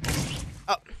internet.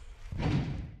 Oh.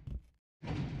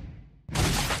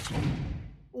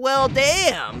 Well,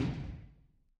 damn.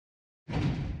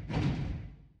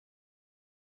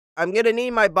 I'm gonna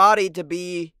need my body to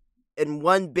be in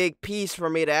one big piece for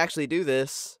me to actually do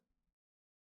this.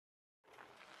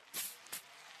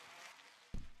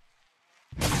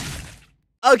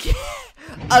 Okay.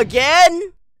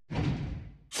 Again?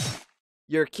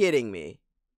 You're kidding me.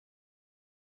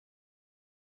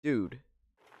 Dude.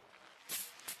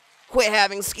 Quit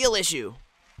having skill issue.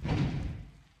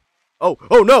 Oh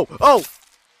no! Oh!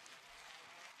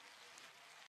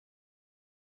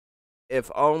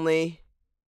 If only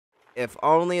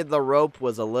the rope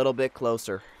was a little bit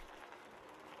closer.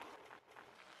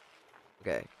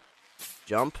 Okay.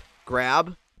 Jump.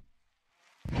 Grab.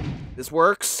 This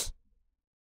works.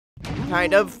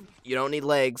 Kind of. You don't need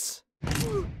legs.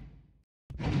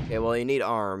 Okay, well, you need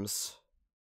arms.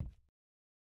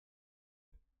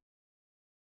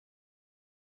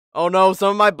 Oh no,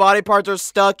 some of my body parts are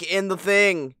stuck in the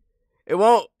thing. It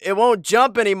won't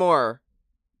jump anymore.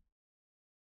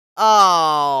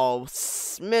 Oh,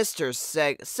 Mr.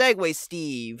 Segway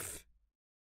Steve.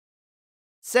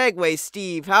 Segway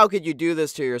Steve, how could you do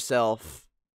this to yourself?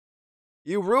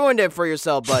 You ruined it for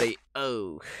yourself, buddy.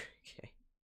 Oh, okay.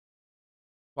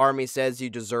 Part of me says you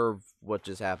deserve what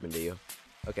just happened to you.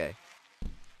 Okay.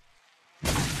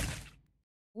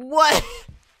 What?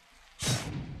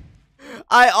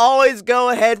 I always go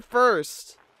ahead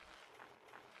first.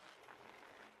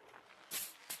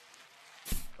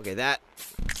 Okay, that...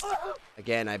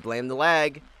 Again, I blame the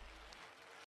lag.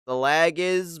 The lag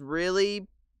is really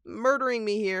murdering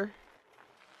me here.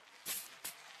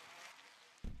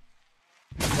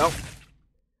 Nope.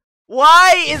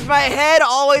 Why is my head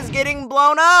always getting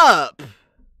blown up?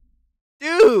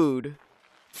 Dude.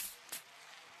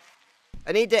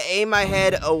 I need to aim my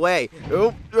head away.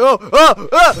 Oh.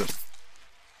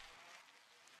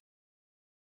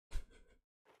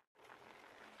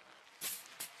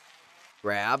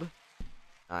 Grab.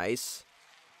 Nice.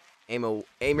 Aim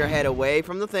your head away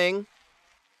from the thing.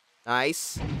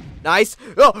 Nice. Nice.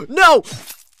 Oh, no!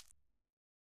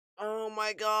 Oh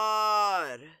my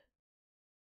god.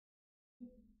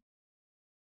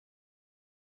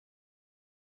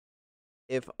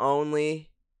 If only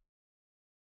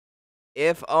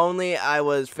I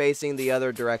was facing the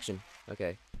other direction.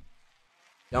 Okay.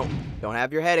 Don't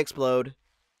have your head explode.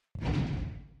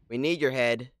 We need your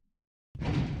head.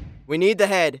 We need the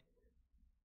head.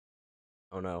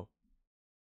 Oh no.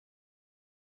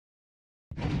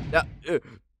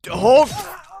 Hold.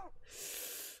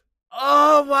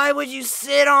 Oh, why would you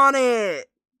sit on it?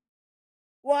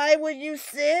 Why would you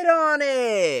sit on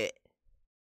it?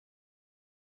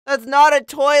 That's not a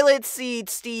toilet seat,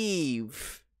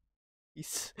 Steve.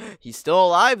 He's still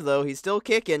alive though. He's still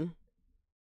kicking.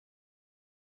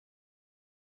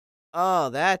 Oh,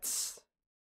 that's...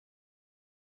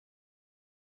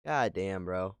 God damn,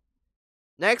 bro.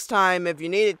 Next time, if you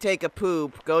need to take a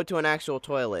poop, go to an actual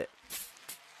toilet.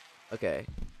 Okay.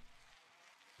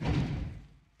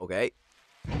 Okay.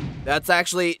 That's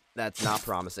not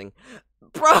promising.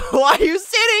 Bro, why are you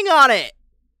sitting on it?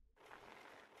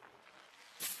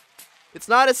 It's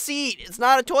not a seat. It's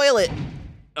not a toilet.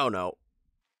 Oh, no.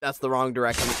 That's the wrong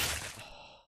direction.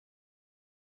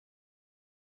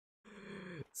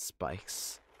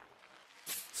 Spikes.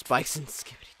 Spikes and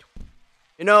Skibidi Toilet.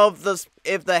 You know,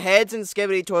 if the heads in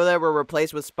Skibidi Toilet were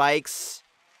replaced with spikes,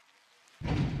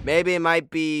 maybe it might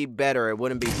be better. It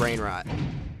wouldn't be brain rot.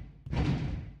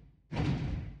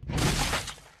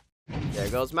 There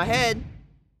goes my head.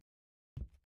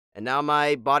 And now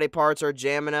my body parts are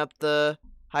jamming up the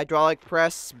hydraulic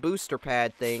press booster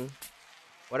pad thing.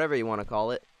 Whatever you want to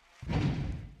call it.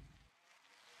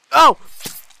 Oh!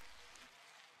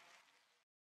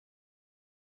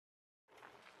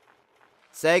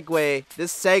 Segway.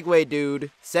 This Segway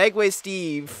dude. Segway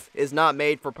Steve is not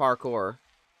made for parkour.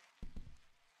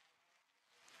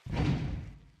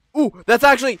 Ooh, that's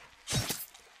actually...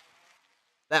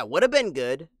 That would have been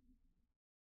good.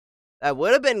 That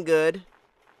would have been good.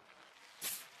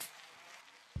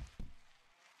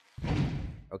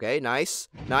 Okay, nice.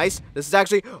 Nice. This is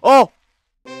actually... Oh!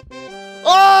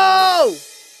 Oh!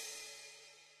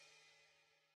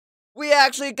 We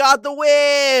actually got the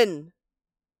win!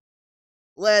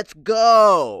 Let's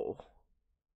go!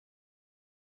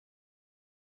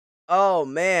 Oh,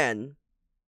 man.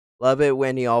 Love it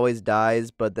when he always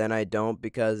dies, but then I don't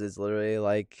because it's literally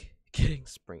like getting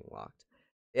spring locked.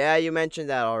 Yeah, you mentioned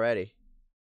that already.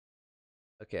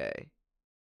 Okay.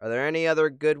 Are there any other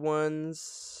good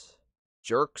ones?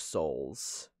 Jerk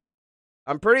Souls.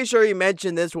 I'm pretty sure you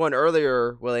mentioned this one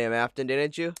earlier, William Afton,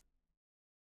 didn't you?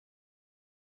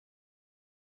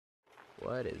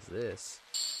 What is this?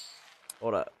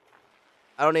 Hold up.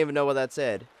 I don't even know what that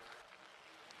said.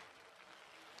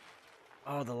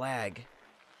 Oh, the lag.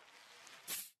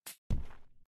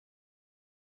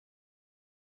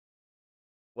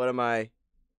 What am I?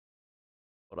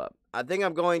 Hold up. I think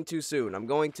I'm going too soon. I'm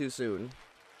going too soon.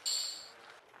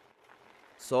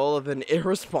 Soul of an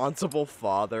irresponsible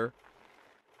father.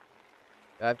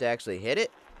 Do I have to actually hit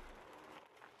it?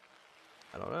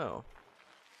 I don't know.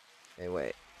 Hey,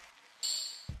 wait.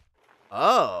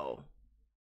 Oh.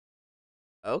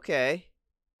 Okay.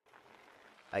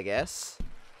 I guess.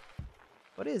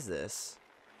 What is this?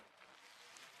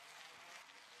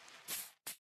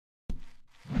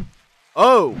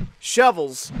 Oh!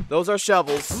 Shovels! Those are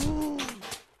shovels.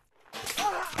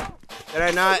 Did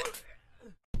I not?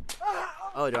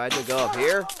 Oh, do I have to go up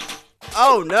here?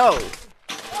 Oh, no!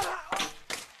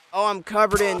 Oh, I'm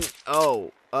covered in...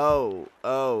 Oh. Oh.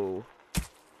 Oh.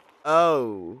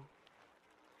 Oh.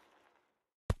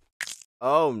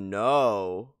 Oh,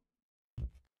 no.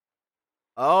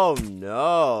 Oh,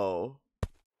 no.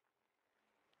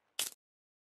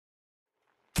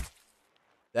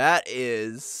 That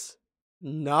is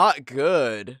not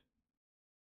good.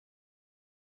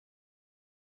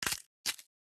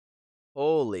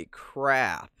 Holy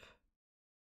crap.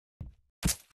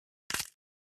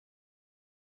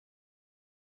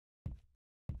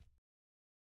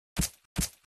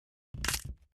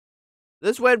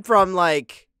 This went from,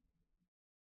 like...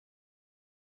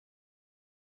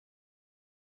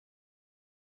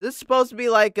 This is supposed to be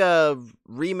like a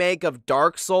remake of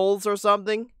Dark Souls or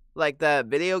something? Like that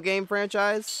video game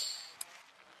franchise?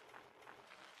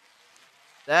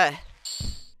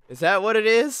 Is that what it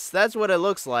is? That's what it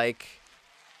looks like.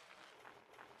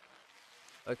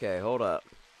 Okay, hold up.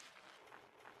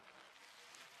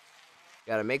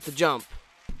 Gotta make the jump.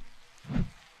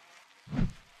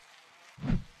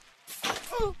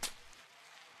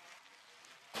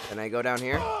 Can I go down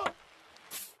here?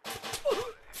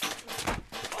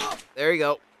 There you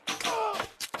go.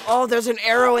 Oh, there's an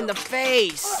arrow in the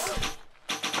face.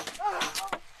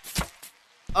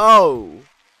 Oh.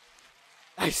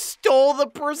 I stole the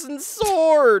person's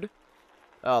sword.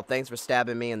 Oh, thanks for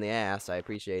stabbing me in the ass. I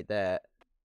appreciate that.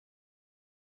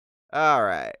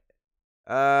 Alright.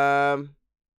 I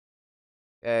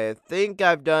think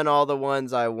I've done all the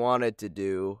ones I wanted to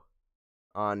do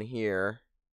on here.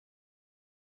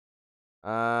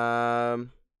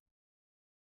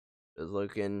 Just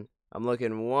looking. I'm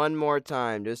looking one more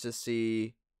time just to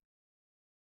see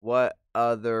what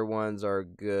other ones are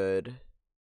good.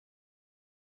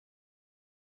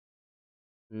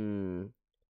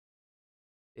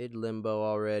 Did Limbo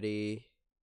already.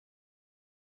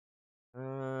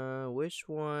 Which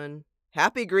one?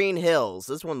 Happy Green Hills.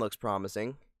 This one looks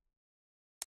promising.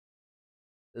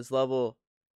 This level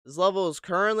is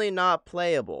currently not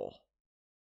playable.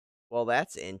 Well,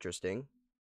 that's interesting.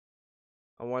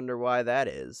 I wonder why that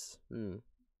is.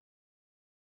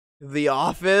 The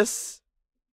Office?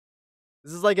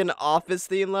 This is like an Office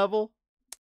theme level?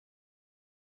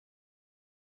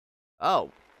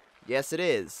 Oh. Yes, it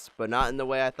is, but not in the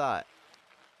way I thought.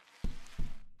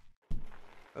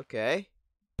 Okay.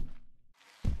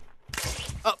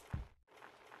 Oh.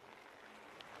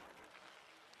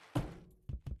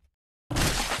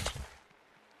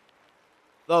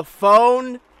 The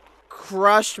phone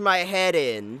crushed my head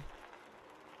in.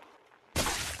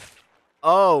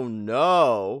 Oh,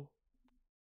 no.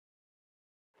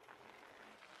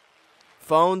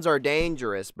 Phones are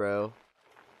dangerous, bro.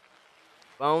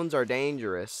 Phones are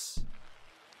dangerous.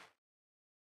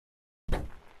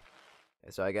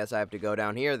 So I guess I have to go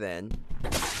down here then.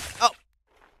 Oh!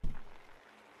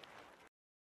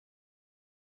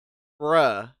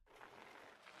 Bruh.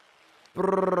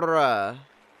 Bruh.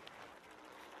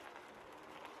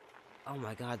 Oh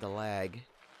my god, the lag.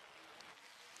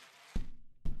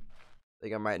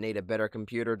 Think I might need a better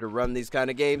computer to run these kind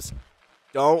of games.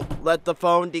 Don't let the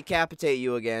phone decapitate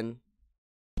you again.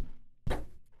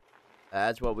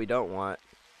 That's what we don't want.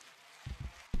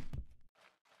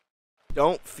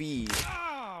 Don't feed.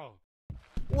 Oh.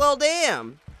 Well,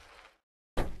 damn.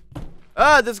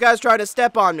 This guy's trying to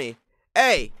step on me.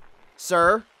 Hey,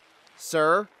 sir.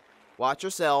 Sir, watch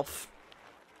yourself.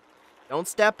 Don't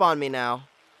step on me now.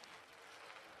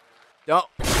 Don't.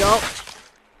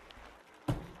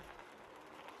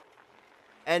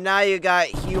 And now you got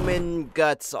human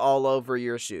guts all over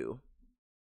your shoe.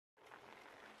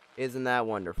 Isn't that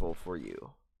wonderful for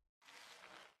you?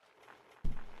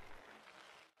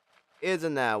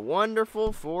 Isn't that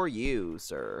wonderful for you,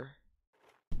 sir?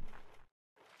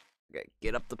 Okay,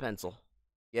 get up the pencil.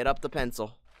 Get up the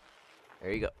pencil.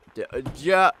 There you go.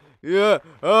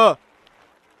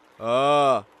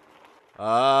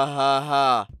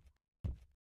 Ha.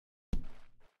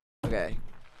 Okay,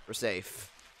 we're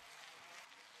safe.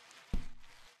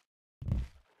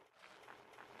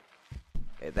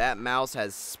 Okay, that mouse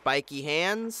has spiky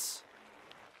hands.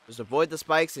 Just avoid the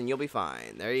spikes and you'll be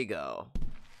fine. There you go.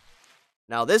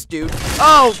 Now this dude...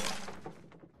 Oh!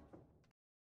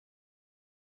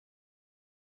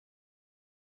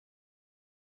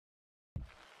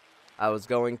 I was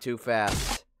going too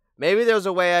fast. Maybe there's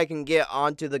a way I can get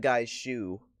onto the guy's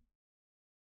shoe.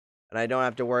 And I don't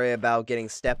have to worry about getting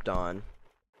stepped on.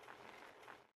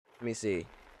 Let me see.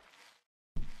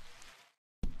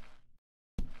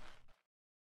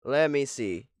 Let me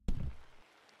see.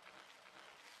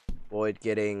 Avoid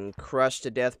getting crushed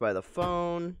to death by the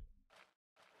phone.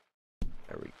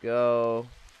 There we go.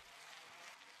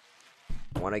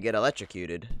 Want to get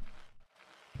electrocuted.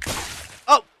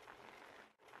 Oh!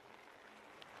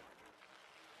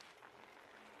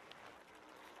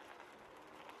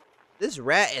 This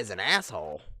rat is an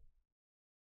asshole.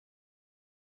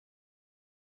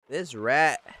 This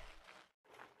rat...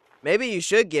 Maybe you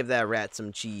should give that rat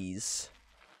some cheese.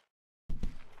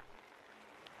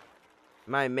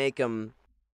 Might make him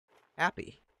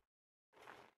happy.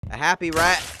 A happy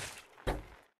rat.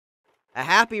 A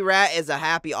happy rat is a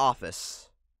happy office.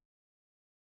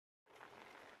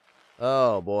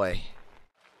 Oh boy.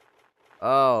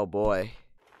 Oh boy.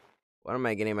 What am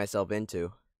I getting myself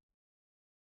into?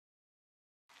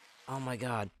 Oh my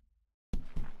god.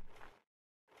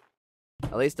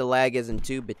 At least the lag isn't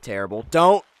too terrible.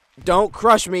 Don't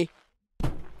crush me.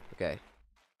 Okay.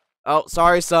 Oh,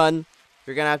 sorry, son.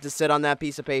 You're gonna have to sit on that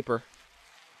piece of paper.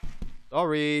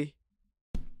 Sorry.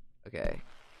 Okay.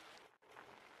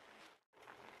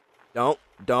 Don't.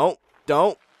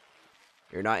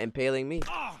 You're not impaling me.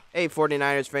 Hey,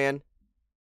 49ers fan.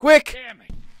 Quick! Damn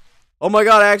it. Oh my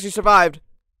god, I actually survived.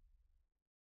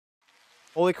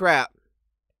 Holy crap.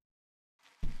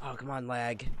 Oh, come on,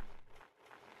 lag. Am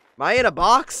I in a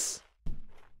box?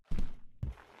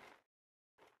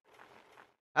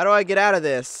 How do I get out of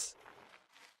this?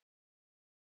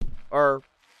 Or...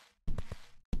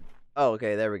 Oh,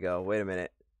 okay, there we go. Wait a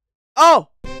minute. Oh!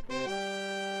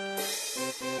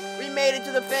 We made it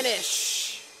to the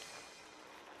finish!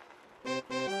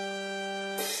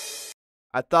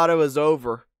 I thought it was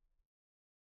over.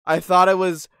 I thought it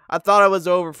was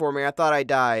over for me. I thought I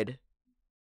died.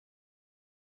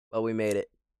 But we made it.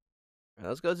 Right,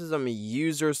 let's go to some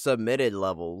user submitted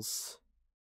levels.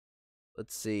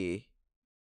 Let's see.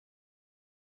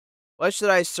 What should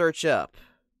I search up?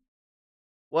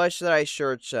 What should I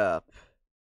search up?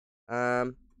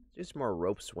 Do some more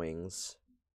rope swings.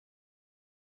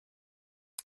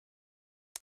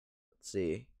 Let's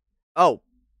see. Oh!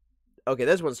 Okay,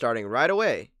 this one's starting right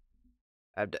away.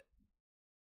 I have to...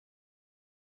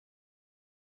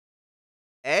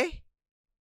 Eh?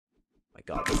 My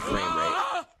god, the frame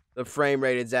rate. The frame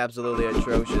rate is absolutely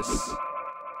atrocious.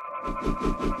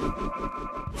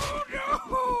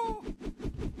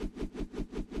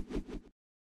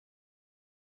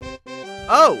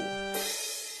 Oh!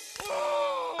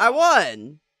 I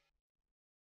won!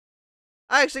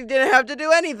 I actually didn't have to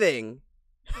do anything!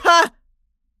 Ha!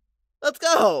 Let's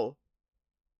go!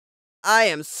 I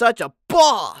am such a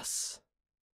boss!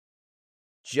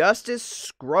 Justice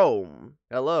Scrome.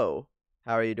 Hello.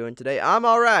 How are you doing today? I'm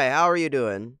alright. How are you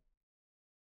doing?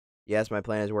 Yes, my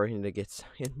plan is working to get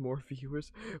in more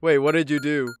viewers. Wait, what did you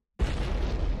do?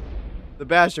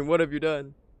 Sebastian, what have you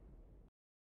done?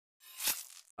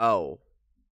 Oh.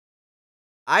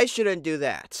 I shouldn't do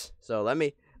that. So let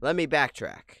me Let me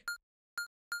backtrack.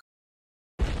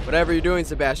 Whatever you're doing,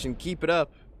 Sebastian, keep it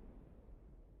up.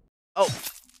 Oh!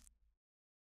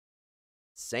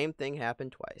 Same thing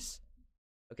happened twice.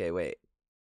 Okay, wait.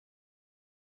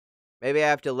 Maybe I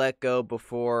have to let go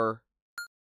before...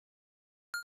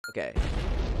 Okay.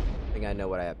 I think I know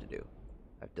what I have to do.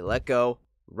 I have to let go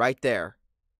right there.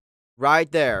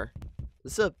 Right there.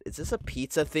 Is this a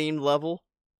pizza-themed level?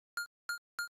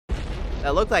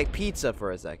 That looked like pizza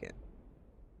for a second.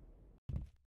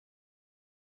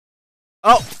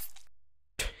 Oh!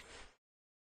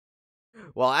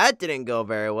 Well, that didn't go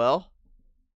very well.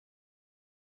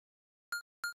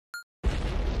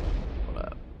 Hold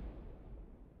up.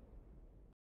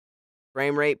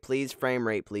 Frame rate, please. Frame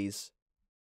rate, please.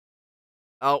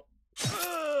 Oh.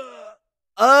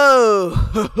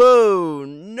 Oh,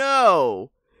 no.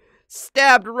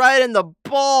 Stabbed right in the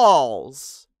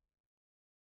balls.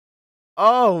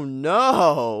 Oh,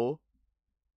 no.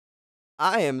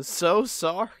 I am so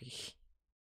sorry.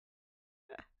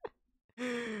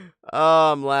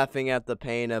 Oh, I'm laughing at the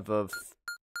pain of a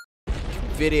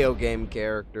video game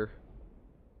character.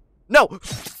 No!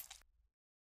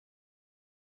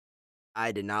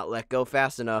 I did not let go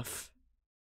fast enough.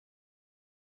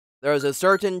 There's a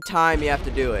certain time you have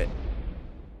to do it.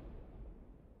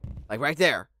 Like right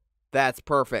there. That's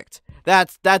perfect.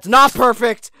 That's not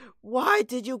perfect! Why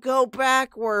did you go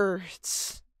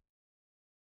backwards?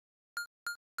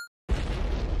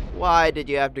 Why did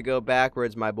you have to go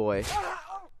backwards, my boy?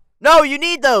 No, you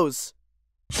need those!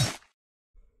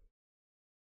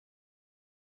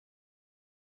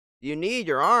 You need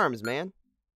your arms, man.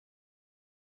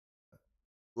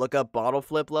 Look up bottle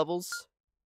flip levels.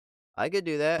 I could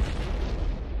do that.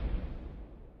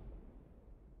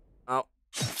 Oh.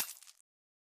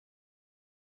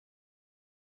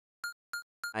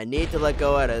 I need to let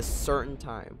go at a certain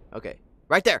time. Okay.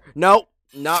 Right there. No,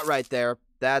 not right there.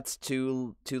 That's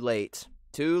too late.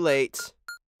 Too late.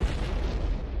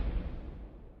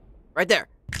 Right there.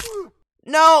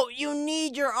 No, you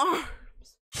need your arms.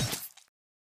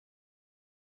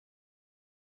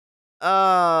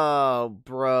 Oh,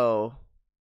 bro.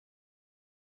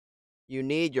 You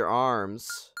need your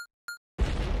arms.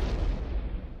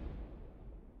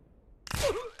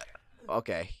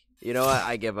 Okay. You know what?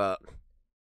 I give up.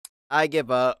 I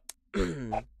give up.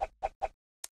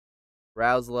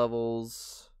 Browse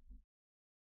levels.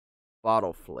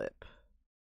 Bottle flip.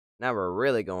 Now we're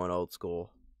really going old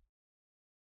school.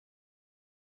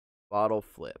 Bottle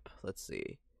flip. Let's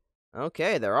see.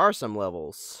 Okay, there are some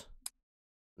levels.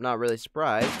 I'm not really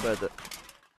surprised, but...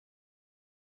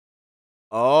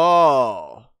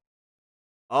 Oh.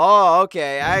 Oh,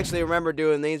 okay. I actually remember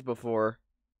doing these before.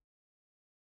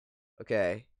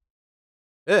 Okay.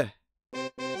 Ugh.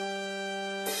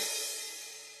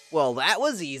 Well, that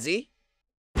was easy.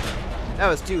 That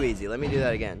was too easy. Let me do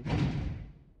that again.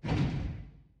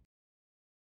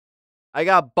 I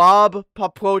got Bob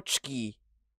Popochki.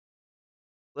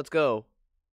 Let's go.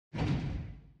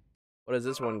 What does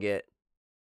this one get?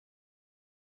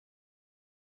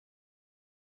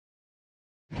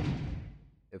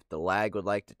 If the lag would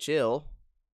like to chill.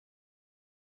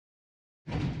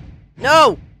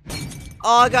 No!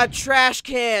 Oh, I got trash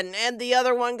can, and the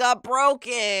other one got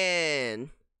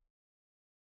broken.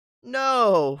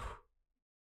 No.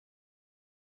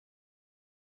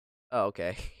 Oh,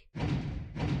 okay.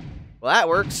 Well, that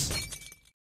works.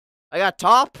 I got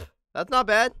top. That's not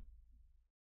bad.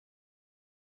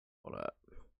 Hold up.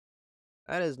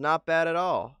 That is not bad at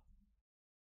all.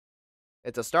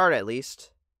 It's a start, at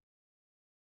least.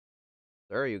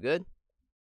 Sir, are you good?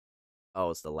 Oh,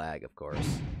 it's the lag, of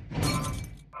course.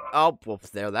 Oh, well,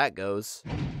 there that goes.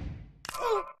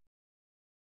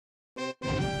 We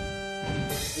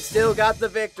still got the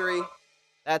victory.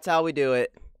 That's how we do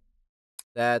it.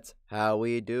 That's how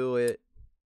we do it.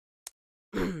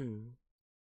 Okay,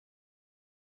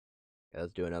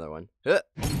 let's do another one.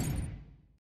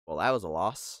 Well, that was a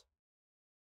loss.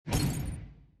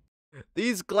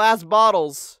 These glass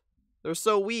bottles, they're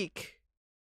so weak.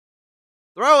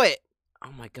 Throw it!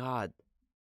 Oh my god.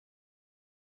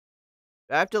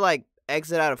 Do I have to, like,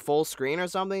 exit out of full screen or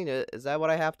something? Is that what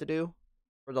I have to do?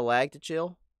 For the lag to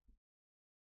chill?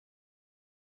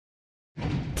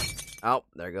 Oh,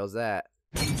 there goes that.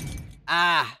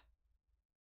 Ah!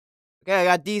 Okay, I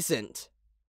got decent.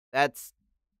 That's,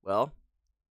 well,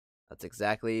 that's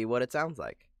exactly what it sounds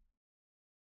like.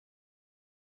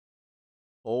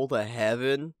 Hole to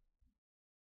heaven?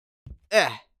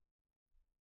 Eh!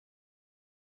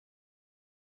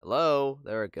 Hello?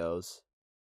 There it goes.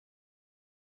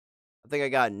 I think I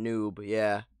got noob,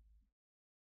 yeah.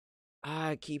 Ah,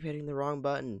 I keep hitting the wrong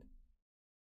button.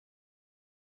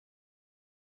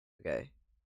 Okay.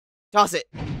 Toss it!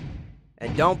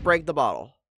 And don't break the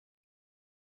bottle.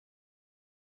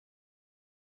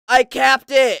 I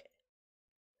capped it!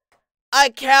 I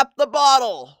capped the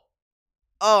bottle!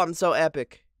 Oh, I'm so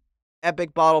epic.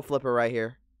 Epic bottle flipper right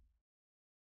here.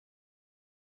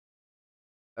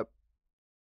 Oh.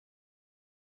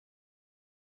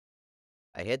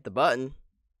 I hit the button.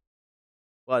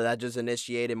 What, that just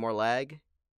initiated more lag?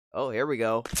 Oh, here we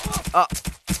go. Oh.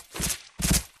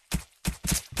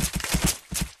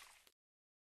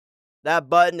 That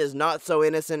button is not so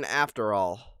innocent after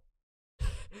all.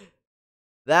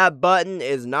 That button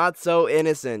is not so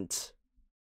innocent.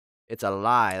 It's a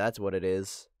lie, that's what it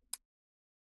is.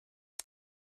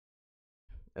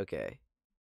 Okay.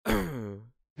 Hold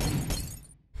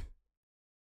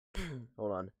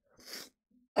on.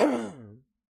 I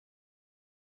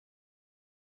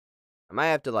might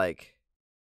have to, like...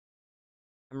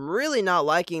 I'm really not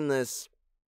liking this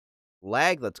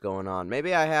lag that's going on.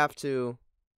 Maybe I have to...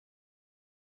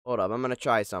 Hold up, I'm gonna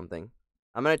try something.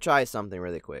 I'm gonna try something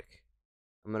really quick.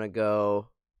 I'm gonna go...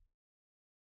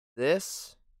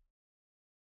 This.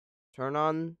 Turn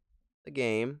on the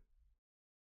game.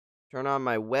 Turn on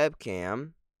my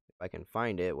webcam. If I can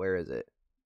find it. Where is it?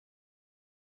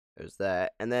 There's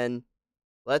that. And then,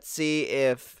 let's see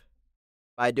if,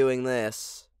 by doing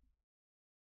this,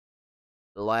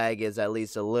 the lag is at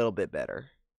least a little bit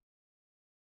better.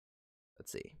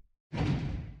 Let's see.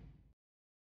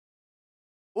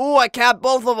 Ooh, I capped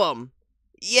both of them!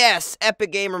 Yes!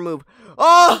 Epic gamer move.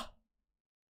 Oh!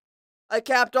 I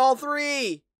capped all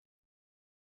three!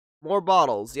 More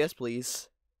bottles. Yes, please.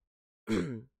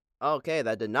 Okay,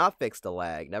 that did not fix the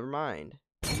lag. Never mind.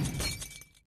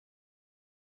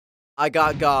 I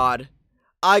got God.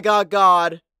 I got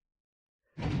God.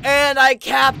 And I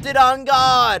capped it on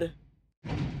God!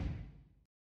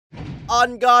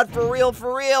 On God, for real,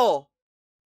 for real!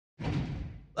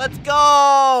 Let's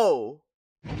go!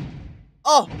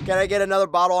 Oh, can I get another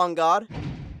bottle on God?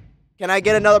 Can I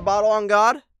get another bottle on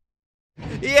God?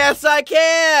 Yes, I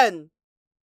can!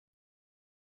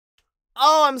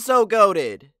 Oh, I'm so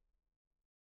goated.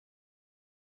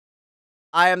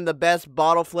 I am the best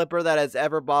bottle flipper that has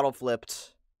ever bottle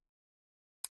flipped.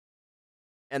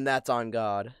 And that's on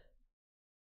God.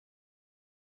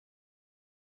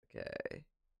 Okay.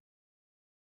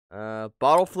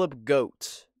 Bottle flip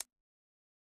goat.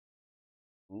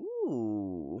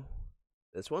 Ooh.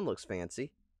 This one looks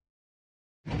fancy.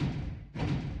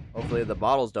 Hopefully the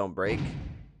bottles don't break.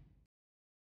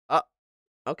 Oh,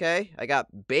 okay. I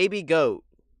got baby goat.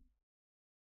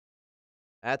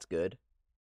 That's good.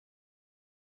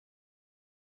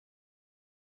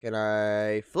 Can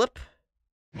I flip?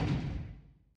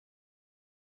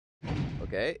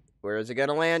 Okay. Where is it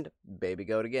gonna land? Baby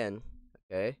goat again.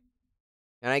 Okay.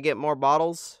 Can I get more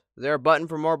bottles? Is there a button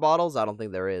for more bottles? I don't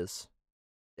think there is.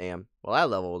 Damn. Well, that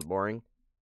level was boring.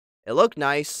 It looked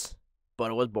nice,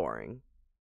 but it was boring.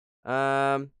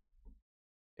 Here,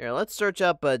 let's search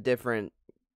up a different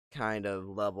kind of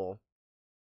level.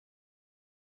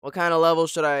 What kind of level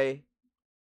should I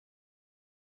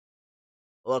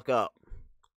look up?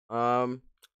 Ooh,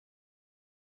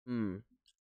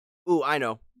 I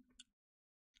know.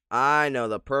 I know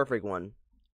the perfect one.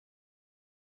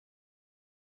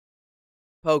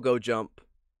 Pogo jump.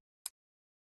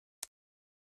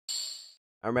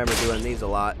 I remember doing these a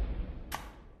lot.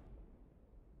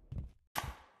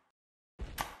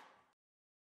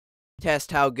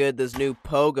 Test how good this new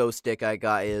pogo stick I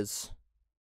got is.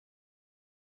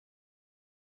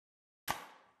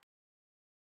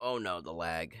 Oh no, the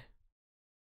lag.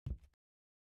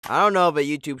 I don't know if a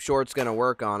YouTube short's gonna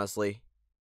work, honestly.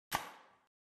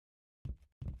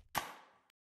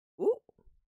 Ooh.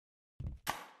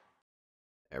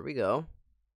 There we go.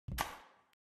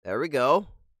 There we go.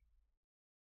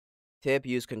 Tip,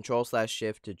 use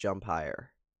Control/Shift to jump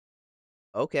higher.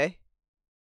 Okay.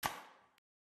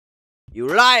 You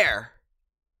liar!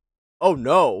 Oh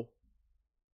no!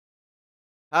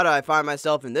 How did I find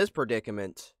myself in this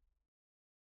predicament?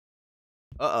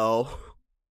 Uh-oh.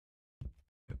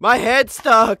 My head's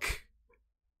stuck!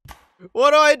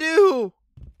 What do I do?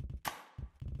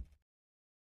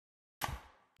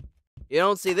 You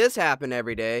don't see this happen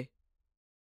every day.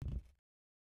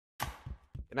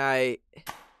 Can I...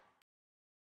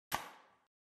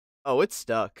 Oh, it's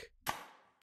stuck.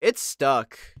 It's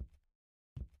stuck.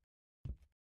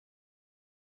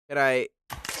 Can I...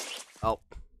 Oh.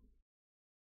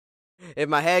 If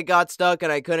my head got stuck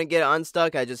and I couldn't get it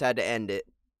unstuck, I just had to end it.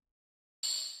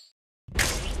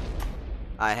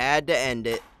 I had to end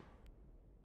it.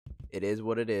 It is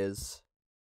what it is.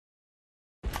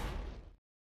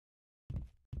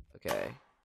 Okay.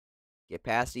 Get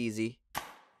past easy.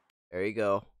 There you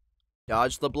go.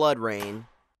 Dodge the blood rain.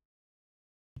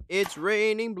 It's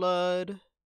raining blood.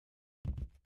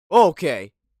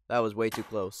 Okay. That was way too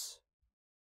close.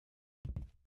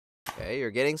 Okay,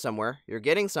 you're getting somewhere. You're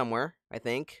getting somewhere, I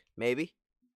think. Maybe.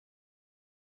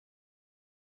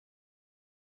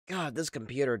 God, this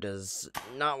computer does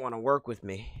not want to work with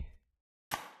me.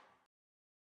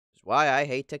 That's why I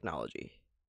hate technology.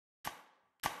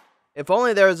 If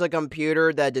only there was a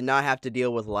computer that did not have to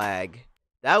deal with lag.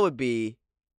 That would be,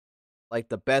 like,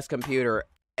 the best computer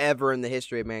ever in the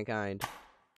history of mankind.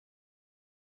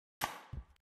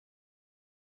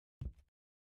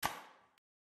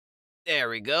 There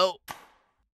we go.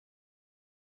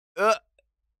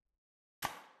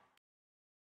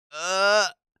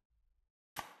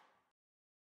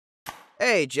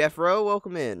 Hey, Jeffro,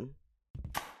 welcome in.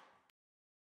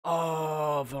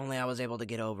 Oh, if only I was able to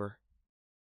get over.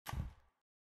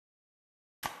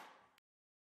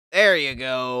 There you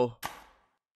go.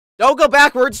 Don't go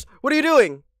backwards! What are you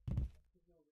doing?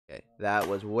 Okay, that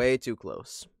was way too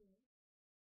close.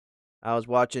 I was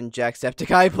watching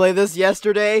Jacksepticeye play this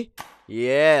yesterday.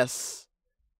 Yes.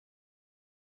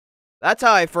 That's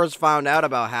how I first found out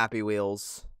about Happy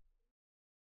Wheels.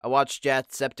 I watched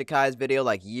Jacksepticeye's video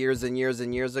like years and years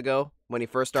and years ago when he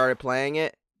first started playing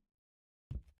it.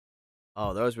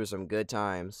 Oh, those were some good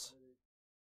times.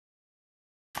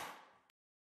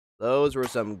 Those were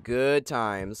some good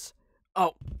times.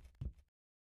 Oh.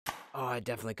 Oh, I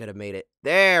definitely could have made it.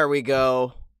 There we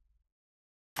go.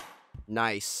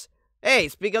 Nice. Hey,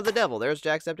 speak of the devil. There's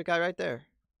Jacksepticeye right there.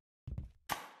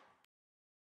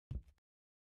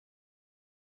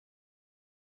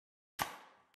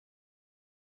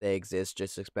 They exist,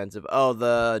 just expensive. Oh,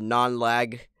 the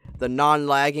non-lagging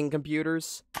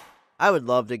computers. I would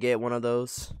love to get one of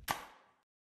those.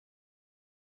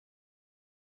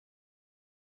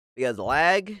 Because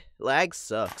lag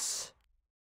sucks.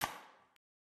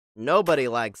 Nobody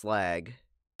likes lag.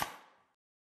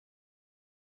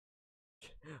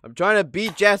 I'm trying to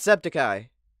beat Jacksepticeye.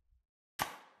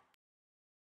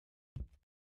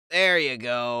 There you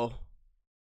go.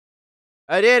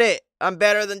 I did it. I'm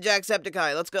better than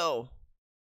Jacksepticeye. Let's go.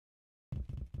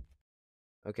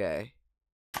 Okay.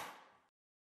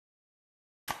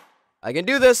 I can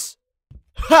do this.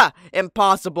 Ha!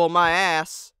 Impossible, my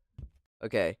ass.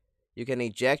 Okay. You can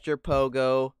eject your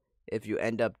pogo if you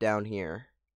end up down here.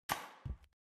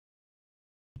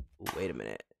 Ooh, wait a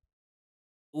minute.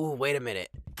 Ooh, wait a minute.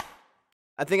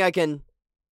 I think I can...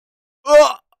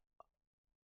 Ugh!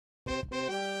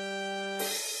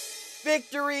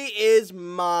 Victory is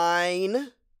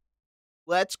mine.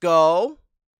 Let's go.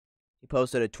 He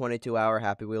posted a 22-hour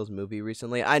Happy Wheels movie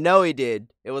recently. I know he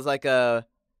did. It was like a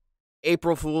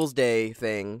April Fool's Day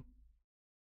thing.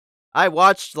 I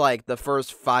watched like the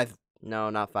first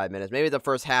not 5 minutes. Maybe the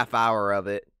first half hour of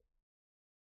it.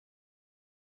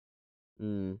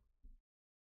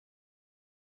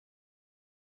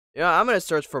 Yeah, I'm gonna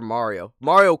search for Mario.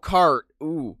 Mario Kart.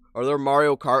 Ooh, are there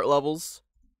Mario Kart levels?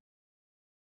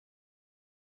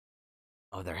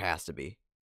 Oh, there has to be.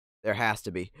 There has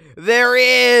to be. There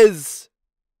is!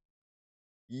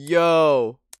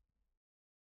 Yo.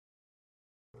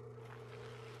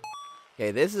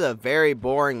 Okay, this is a very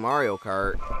boring Mario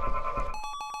Kart.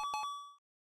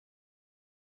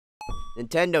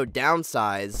 Nintendo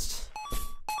downsized.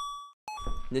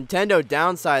 Nintendo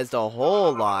downsized a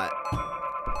whole lot.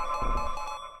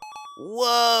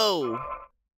 Whoa!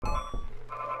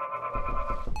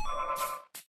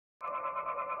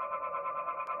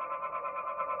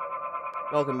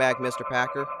 Welcome back, Mr.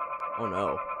 Packer. Oh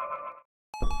no.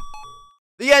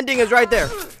 The ending is right there!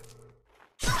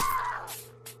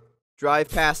 Drive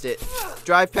past it.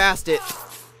 Drive past it.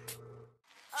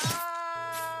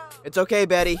 It's okay,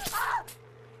 Betty.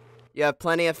 You have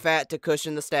plenty of fat to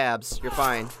cushion the stabs. You're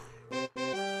fine.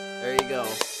 There you go.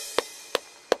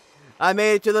 I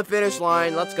made it to the finish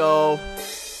line. Let's go.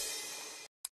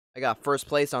 I got first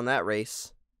place on that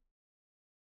race.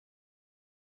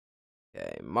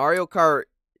 Okay, Mario Kart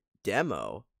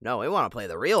demo. No, we want to play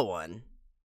the real one.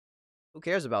 Who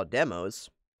cares about demos?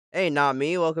 Hey, not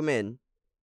me. Welcome in.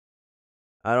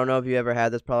 I don't know if you ever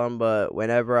had this problem, but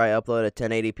whenever I upload a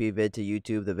 1080p vid to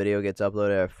YouTube, the video gets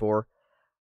uploaded at 4.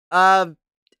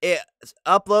 It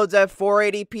uploads at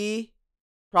 480p,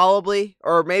 probably,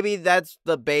 or maybe that's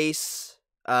the base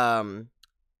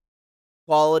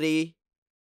quality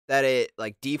that it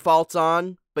like defaults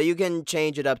on, but you can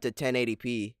change it up to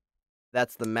 1080p.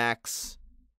 That's the max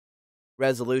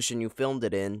resolution you filmed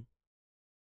it in.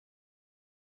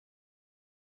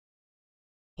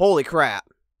 Holy crap.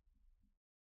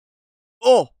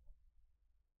 Oh!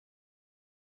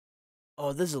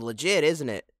 Oh, this is legit, isn't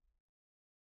it?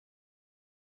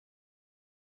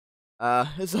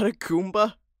 Is that a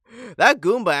Goomba? That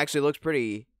Goomba actually looks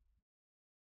pretty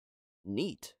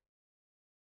neat.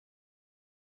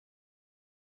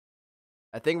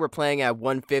 I think we're playing at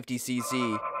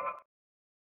 150cc.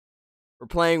 We're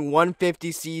playing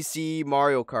 150cc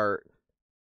Mario Kart.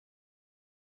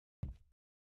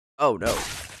 Oh, no.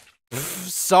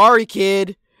 Sorry,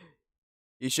 kid.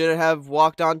 You shouldn't have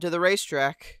walked onto the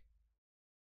racetrack.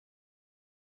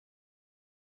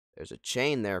 There's a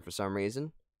chain there for some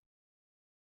reason.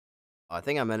 Oh, I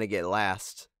think I'm gonna get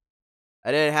last.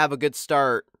 I didn't have a good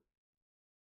start.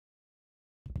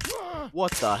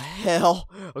 What the hell?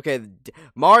 Okay,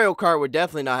 Mario Kart would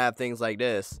definitely not have things like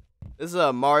this. This is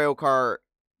a Mario Kart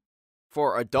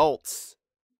for adults.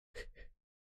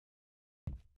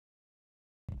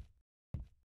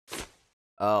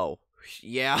 Oh,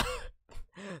 yeah.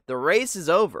 The race is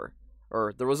over.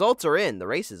 Or, the results are in. The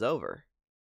race is over.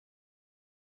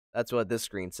 That's what this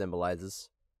screen symbolizes.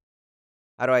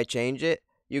 How do I change it?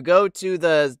 You go to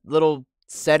the little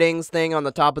settings thing on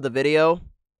the top of the video.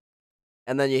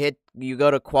 And then you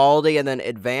go to quality and then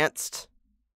advanced.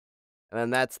 And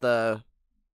then that's that.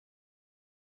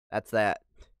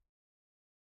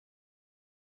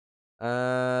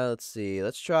 Let's see.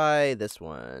 Let's try this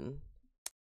one.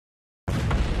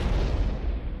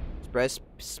 Press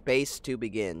space to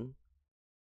begin.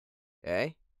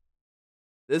 Okay.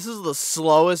 This is the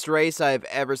slowest race I've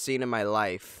ever seen in my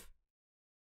life.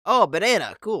 Oh,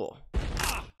 banana. Cool.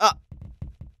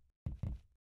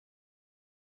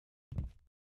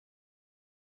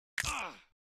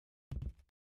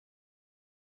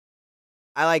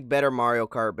 I like better Mario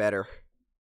Kart better.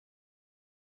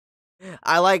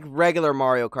 I like regular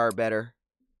Mario Kart better.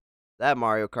 That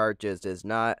Mario Kart just is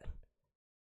not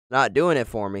doing it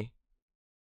for me.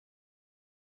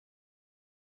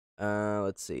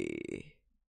 Let's see.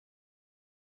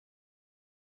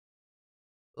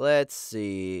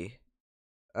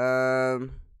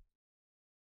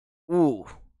 Ooh.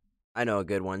 I know a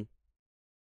good one.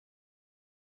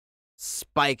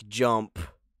 Spike jump.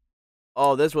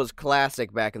 Oh, this was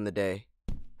classic back in the day.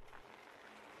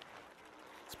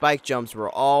 Spike jumps were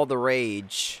all the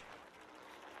rage.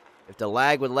 If the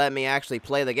lag would let me actually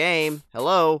play the game.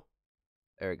 Hello?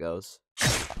 There it goes.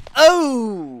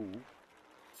 Oh!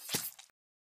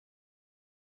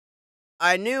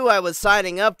 I knew I was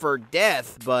signing up for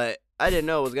death, but I didn't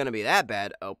know it was going to be that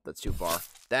bad. Oh, that's too far.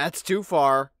 That's too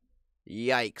far.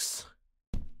 Yikes.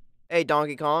 Hey,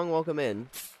 Donkey Kong, welcome in.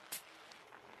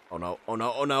 Oh, no. Oh,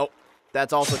 no. Oh, no.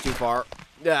 That's also too far.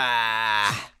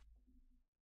 Ah!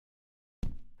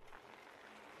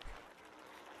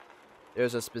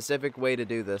 There's a specific way to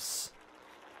do this.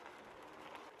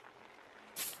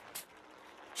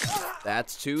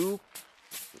 That's too...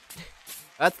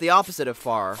 That's the opposite of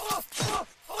far.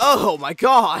 Oh my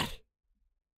god!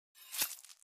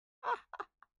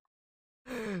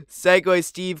 Segway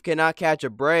Steve cannot catch a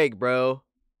break, bro.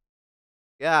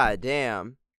 God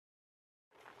damn.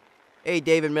 Hey,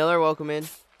 David Miller, welcome in.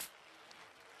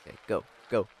 Okay, go,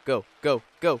 go, go, go,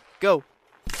 go, go.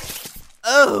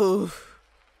 Oh!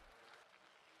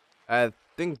 I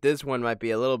think this one might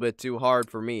be a little bit too hard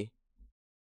for me.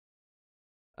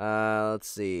 Let's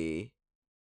see.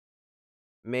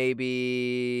 Maybe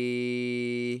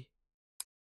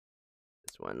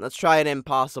this one. Let's try an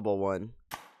impossible one.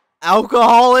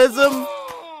 Alcoholism?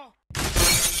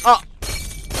 Oh!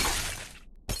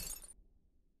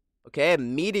 Okay, a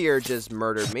meteor just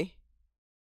murdered me.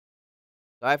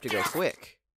 So I have to go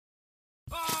quick.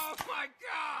 Oh my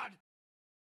god!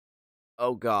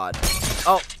 Oh god.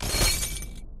 Oh!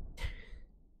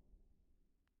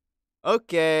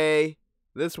 Okay.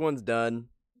 This one's done.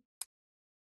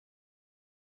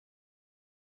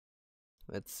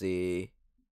 Let's see.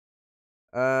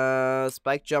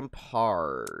 Spike jump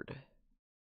hard.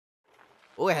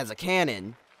 Oh, it has a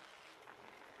cannon.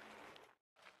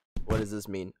 What does this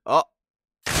mean? Oh!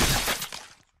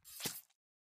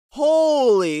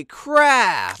 Holy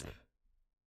crap!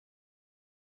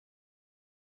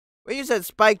 When you said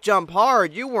spike jump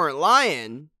hard, you weren't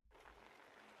lying.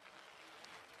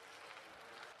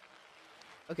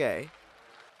 Okay.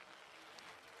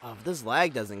 Oh, if this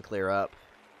lag doesn't clear up.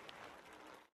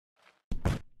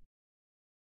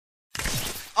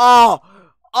 Oh!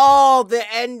 Oh, the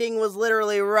ending was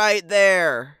literally right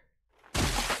there.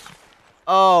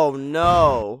 Oh,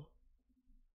 no.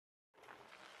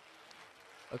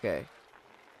 Okay.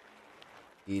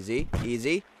 Easy,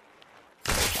 easy.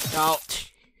 Oh.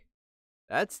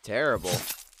 That's terrible.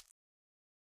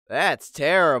 That's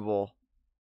terrible.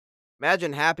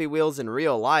 Imagine Happy Wheels in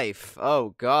real life.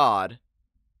 Oh, God.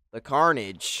 The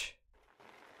carnage.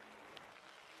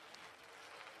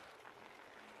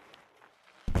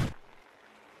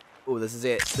 Ooh, this is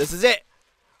it. This is it.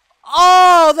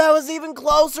 Oh, that was even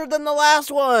closer than the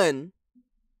last one.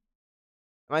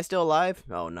 Am I still alive?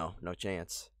 Oh, no. No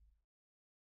chance.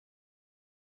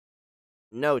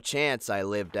 No chance I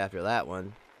lived after that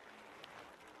one.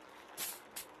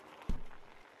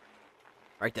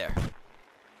 Right there.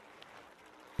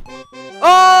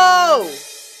 Oh!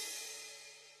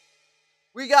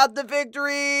 We got the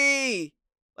victory!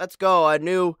 Let's go. I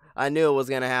knew it was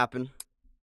gonna happen.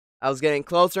 I was getting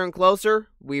closer and closer.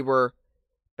 We were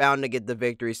bound to get the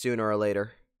victory sooner or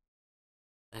later.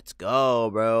 Let's go,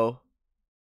 bro.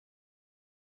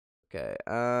 Okay,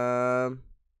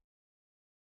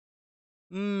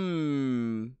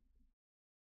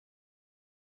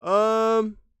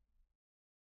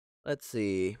 let's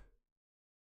see.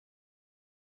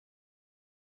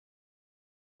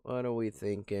 What are we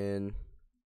thinking?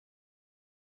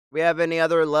 We have any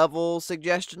other level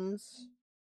suggestions?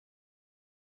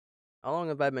 How long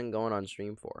have I been going on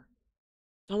stream for?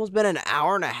 It's almost been an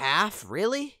hour and a half?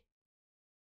 Really?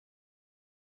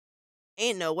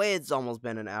 Ain't no way it's almost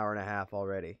been an hour and a half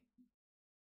already.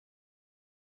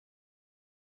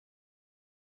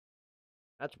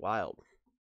 That's wild.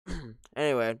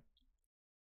 Anyway.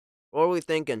 What are we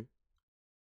thinking?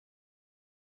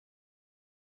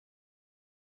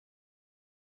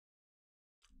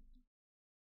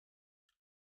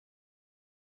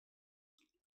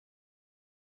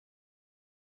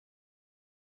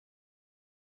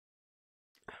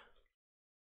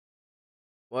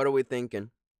 What are we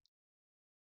thinking?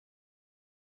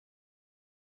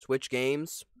 Switch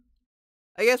games?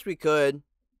 I guess we could.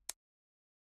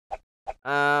 Ooh,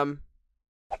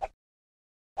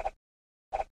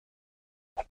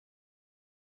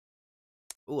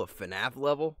 a FNAF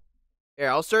level? Here,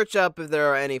 I'll search up if there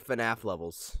are any FNAF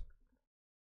levels.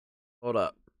 Hold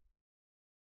up.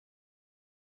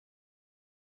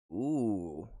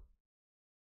 Ooh.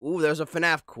 Ooh, there's a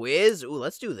FNAF quiz? Ooh,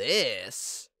 let's do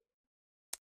this.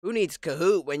 Who needs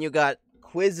Kahoot when you got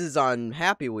quizzes on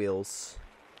Happy Wheels?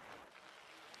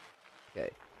 Okay.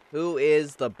 Who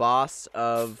is the boss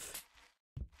of...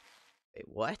 Wait,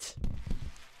 what?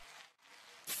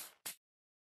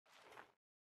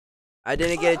 I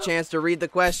didn't get a chance to read the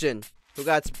question. Who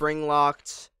got spring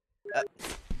locked?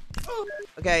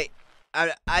 Okay.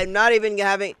 I'm not even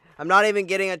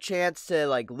getting a chance to,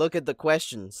 like, look at the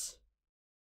questions.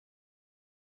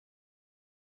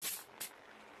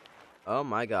 Oh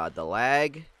my god, the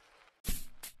lag.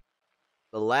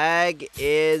 The lag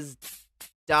is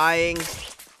dying.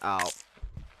 Oh.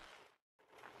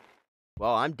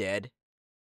 Well, I'm dead.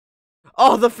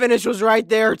 Oh, the finish was right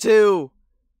there, too.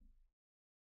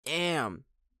 Damn.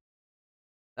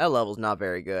 That level's not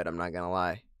very good, I'm not gonna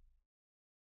lie.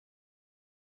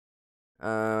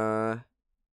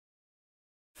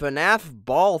 FNAF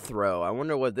ball throw. I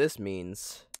wonder what this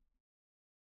means.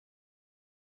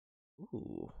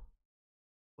 Ooh.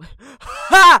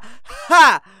 Ha!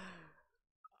 Ha!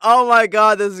 Oh my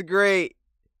god, this is great.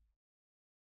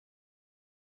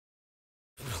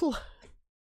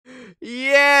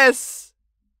 Yes!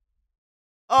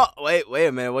 Oh, wait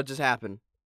a minute. What just happened?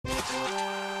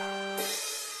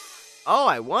 Oh,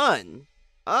 I won.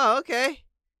 Oh, okay.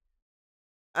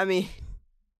 I mean,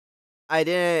 I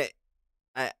didn't...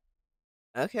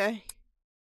 Okay.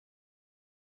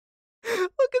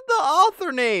 Look at the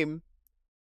author name.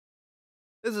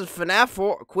 This is FNAF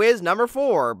 4, quiz number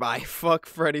 4 by Fuck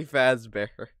Freddy Fazbear.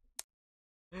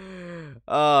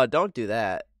 Don't do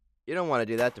that. You don't want to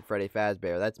do that to Freddy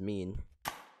Fazbear. That's mean.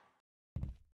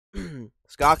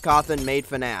 Scott Cawthon made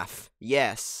FNAF.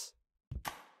 Yes.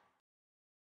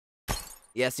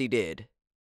 Yes, he did.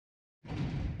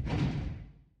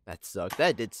 That sucked.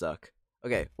 That did suck.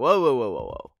 Okay.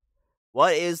 Whoa.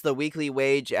 What is the weekly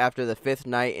wage after the 5th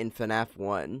night in FNAF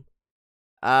 1?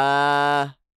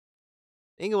 I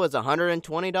think it was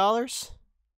 $120?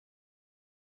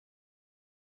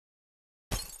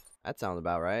 That sounds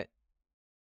about right.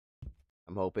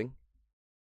 I'm hoping.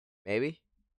 Maybe?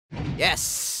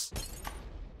 Yes!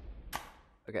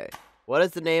 Okay. What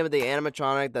is the name of the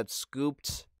animatronic that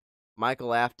scooped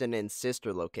Michael Afton in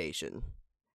Sister Location?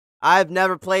 I've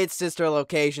never played Sister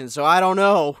Location, so I don't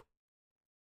know.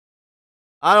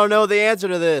 I don't know the answer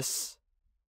to this.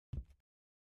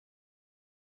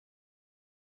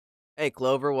 Hey,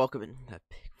 Clover, welcome in.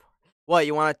 What,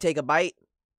 you want to take a bite?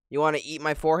 You want to eat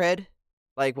my forehead?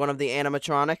 Like one of the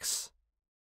animatronics?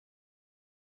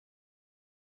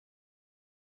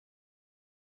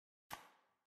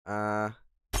 I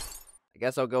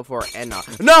guess I'll go for Enna.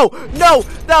 No! No!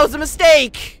 That was a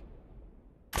mistake!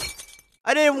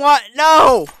 I didn't want...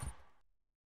 No!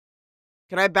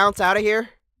 Can I bounce out of here?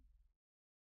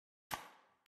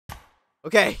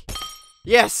 Okay.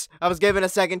 Yes! I was given a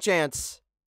second chance.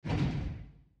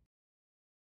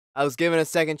 I was given a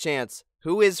second chance.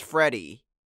 Who is Freddy?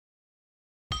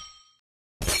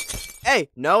 Hey!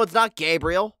 No, it's not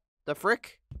Gabriel. The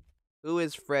frick? Who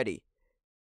is Freddy?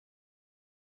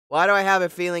 Why do I have a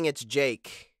feeling it's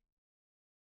Jake?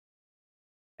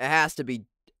 It has to be...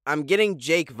 I'm getting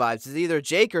Jake vibes. It's either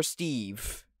Jake or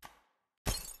Steve.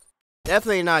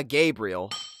 Definitely not Gabriel.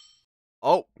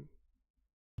 Oh.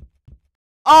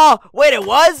 Oh, wait, it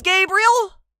was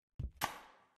Gabriel?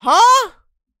 Huh?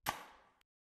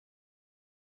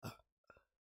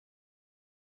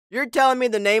 You're telling me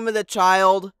the name of the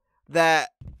child that,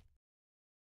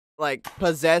 like,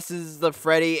 possesses the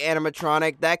Freddy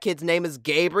animatronic, that kid's name is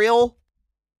Gabriel?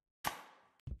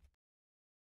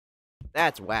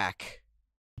 That's whack.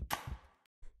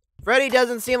 Freddy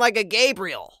doesn't seem like a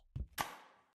Gabriel.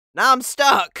 Now I'm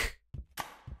stuck.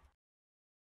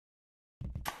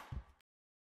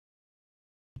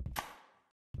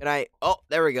 Can I... Oh,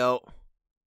 there we go.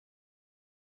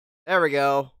 There we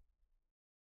go.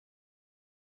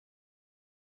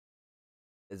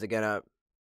 Is it gonna...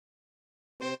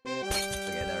 Okay,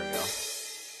 there we go.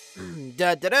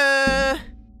 Da-da-da!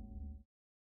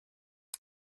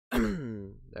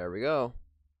 There we go.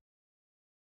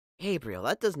 Gabriel,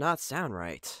 that does not sound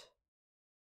right.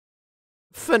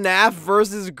 FNAF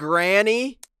versus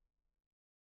Granny?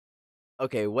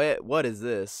 Okay, what is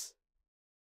this?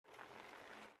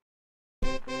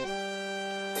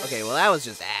 Okay, well that was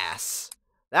just ass.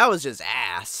 That was just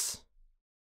ass.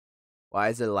 Why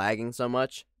is it lagging so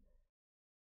much?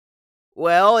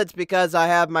 Well, it's because I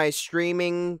have my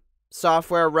streaming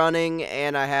software running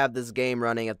and I have this game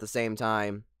running at the same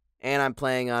time. And I'm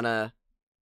playing on a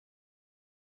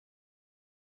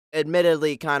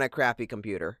admittedly kind of crappy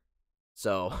computer.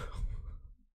 So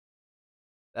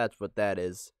that's what that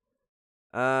is.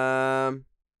 FNAF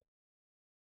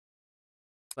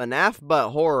but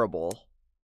horrible.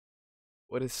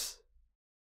 What is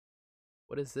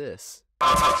this?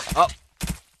 Oh.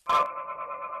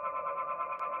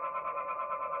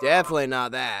 Definitely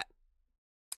not that.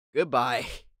 Goodbye.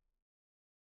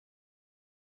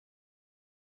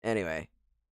 Anyway.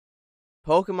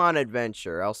 Pokemon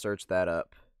Adventure. I'll search that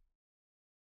up.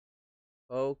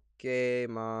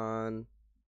 Pokemon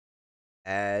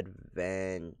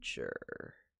Adventure.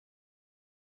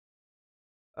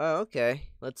 Oh, okay.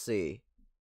 Let's see.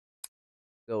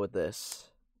 Go with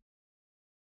this.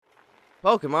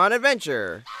 Pokemon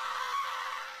Adventure.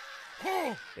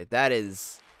 Okay, that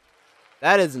is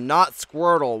not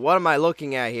Squirtle. What am I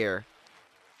looking at here?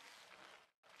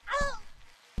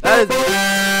 That is...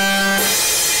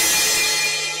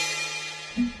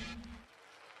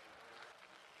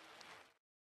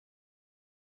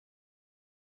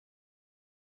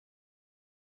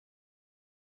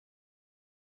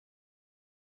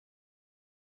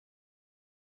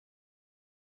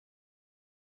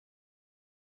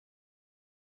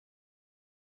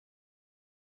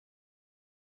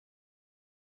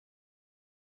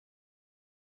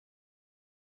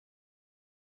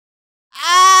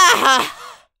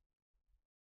 Ah!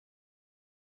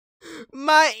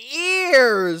 My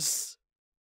ears!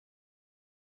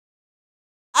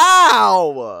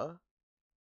 Ow!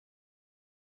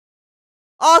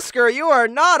 Oscar, you are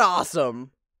not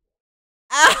awesome!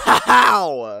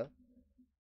 Ow!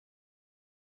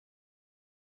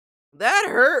 That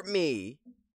hurt me!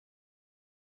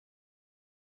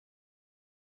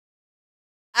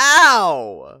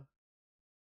 Ow!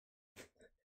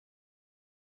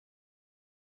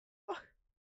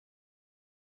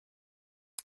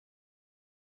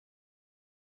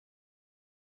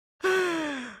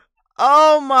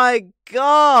 Oh my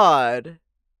god!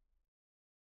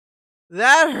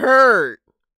 That hurt!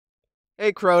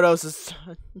 Hey, Kronos'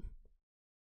 son.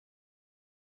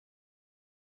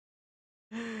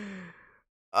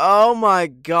 Oh my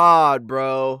god,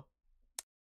 bro.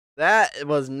 That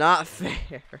was not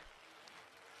fair.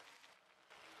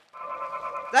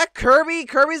 That Kirby?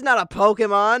 Kirby's not a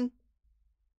Pokemon.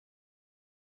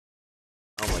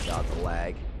 Oh my god, the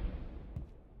lag.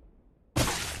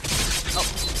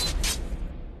 Oh.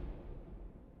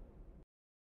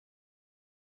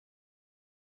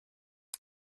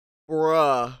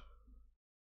 Bruh.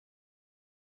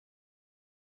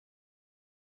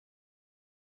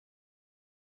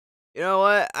 You know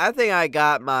what? I think I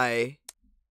got my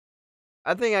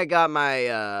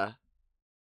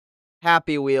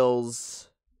Happy Wheels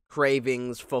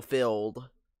cravings fulfilled.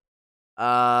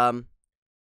 Can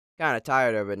kind of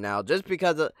tired of it now. Just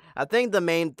because of, I think the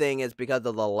main thing is because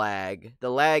of the lag. The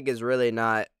lag is really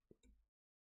not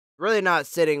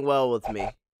sitting well with me.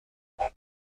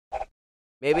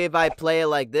 Maybe if I play it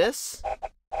like this,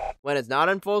 when it's not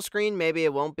in full screen, maybe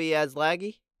it won't be as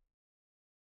laggy.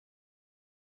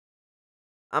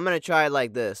 I'm gonna try it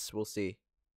like this. We'll see.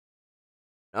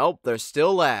 Nope, there's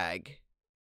still lag.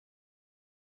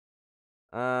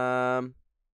 I'll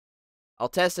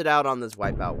test it out on this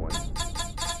Wipeout one.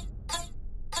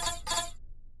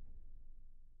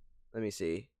 Let me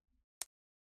see.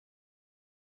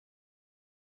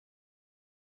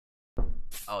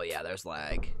 Oh yeah, there's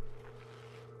lag.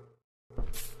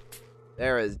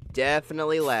 There is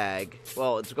definitely lag.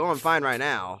 Well, it's going fine right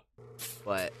now,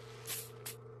 but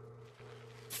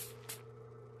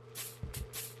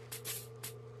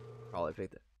probably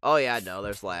picked it. Oh yeah, no,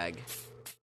 there's lag.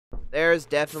 There's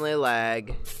definitely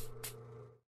lag.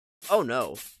 Oh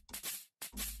no.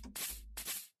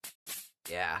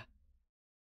 Yeah.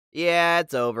 Yeah,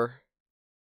 it's over.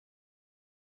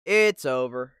 It's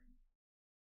over.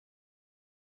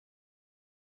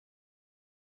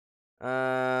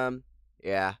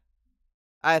 Yeah.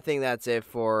 I think that's it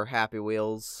for Happy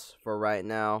Wheels for right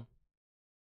now.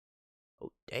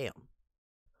 Oh, damn.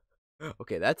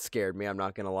 Okay, that scared me, I'm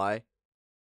not gonna lie.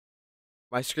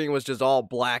 My screen was just all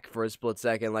black for a split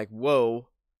second, like, whoa.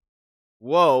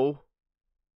 Whoa.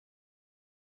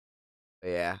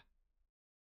 Yeah.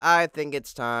 I think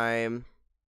it's time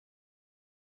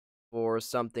for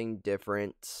something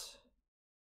different.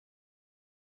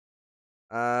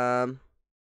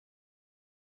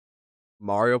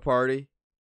 Mario Party?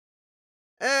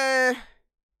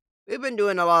 We've been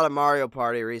doing a lot of Mario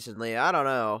Party recently. I don't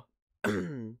know.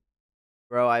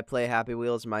 Bro, I play Happy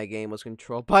Wheels. My game was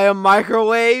controlled by a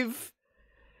microwave.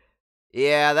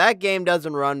 Yeah, that game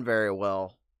doesn't run very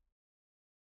well.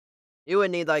 You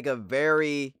would need like a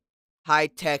very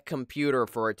high-tech computer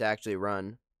for it to actually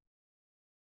run.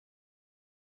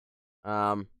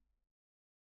 Let's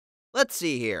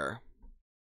see here.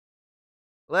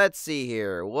 What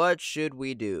should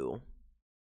we do?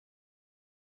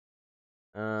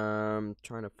 Trying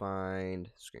to find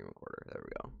screen recorder. There we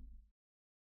go.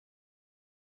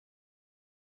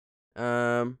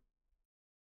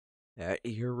 That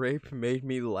ear rape made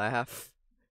me laugh.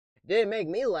 It didn't make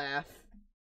me laugh.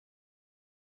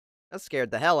 That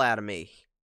scared the hell out of me.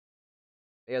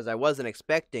 Because I wasn't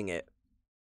expecting it.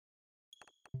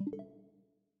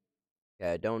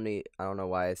 Yeah, I don't know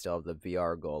why I still have the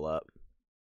VR goal up.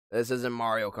 This isn't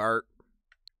Mario Kart.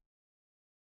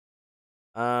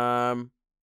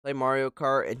 Play Mario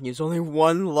Kart and use only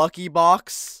one lucky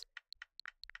box.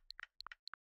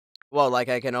 Well, like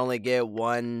I can only get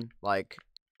one, like,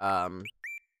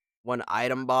 one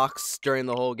item box during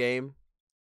the whole game.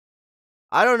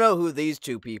 I don't know who these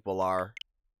two people are.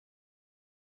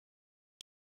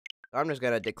 I'm just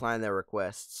gonna decline their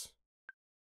requests.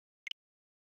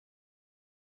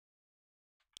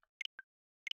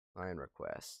 Decline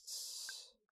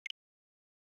requests.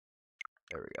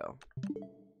 There we go.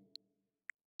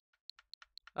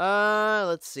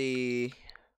 Let's see.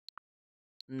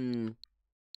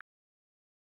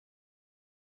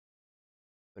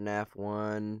 FNAF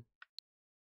 1.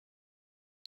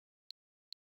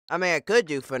 I mean, I could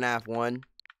do FNAF 1.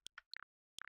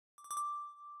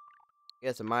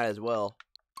 Guess I might as well.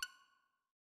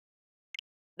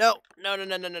 No.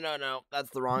 That's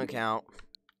the wrong account.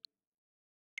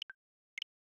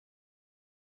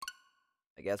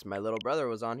 I guess my little brother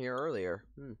was on here earlier.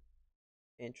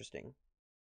 Interesting.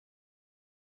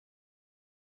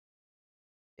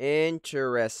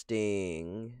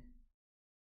 Interesting.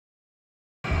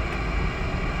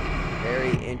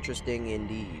 Very interesting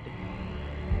indeed.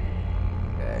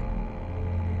 Okay.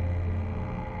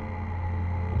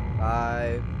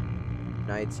 5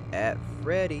 Nights at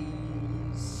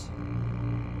Freddy's.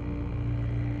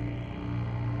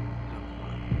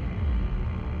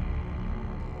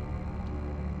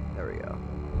 There we go.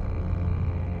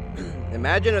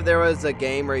 Imagine if there was a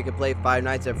game where you could play 5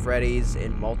 Nights at Freddy's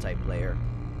in multiplayer.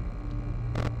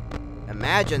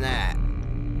 Imagine that.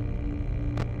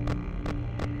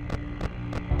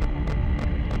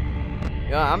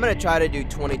 Yeah, I'm gonna try to do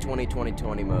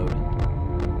 2020 mode.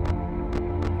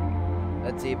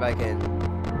 Let's see if I can do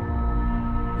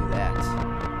that.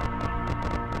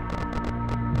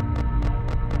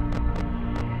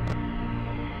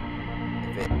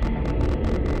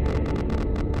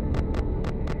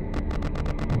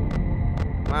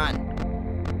 Come on.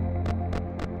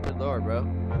 Good lord, bro.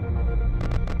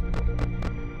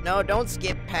 No, don't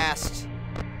skip past.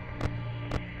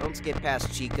 Don't skip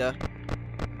past Chica.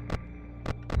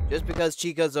 Just because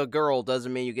Chica's a girl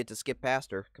doesn't mean you get to skip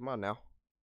past her. Come on now.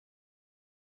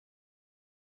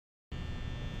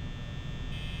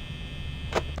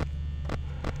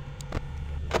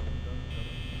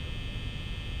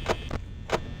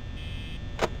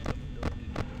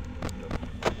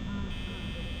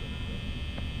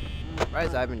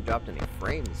 Surprised I haven't dropped any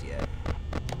frames yet.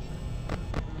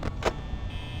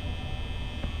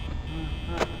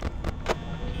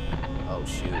 Oh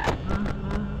shoot.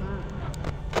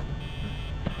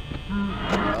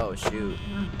 Oh shoot.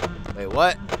 Wait,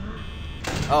 what?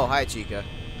 Oh, hi Chica.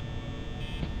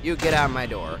 You get out of my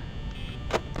door.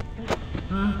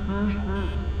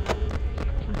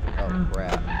 Oh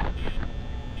crap.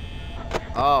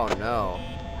 Oh no.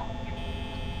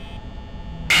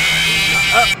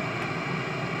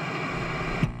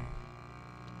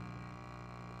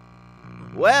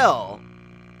 Well,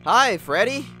 hi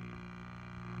Freddy.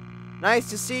 Nice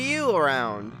to see you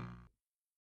around.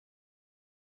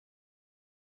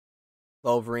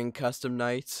 Wolverine Custom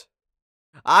Nights.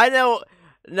 I know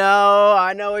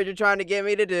what you're trying to get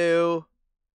me to do.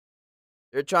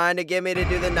 You're trying to get me to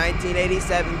do the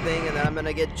 1987 thing, and then I'm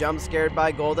gonna get jump scared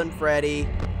by Golden Freddy.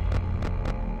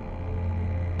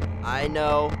 I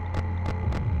know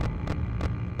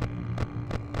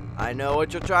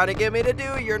what you're trying to get me to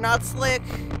do. You're not slick.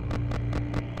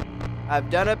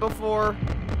 I've done it before.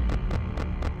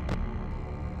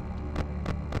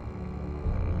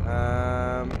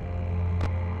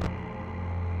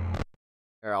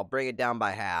 Here, I'll bring it down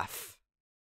by half.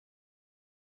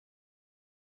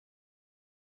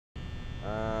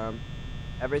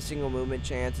 Every single movement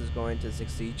chance is going to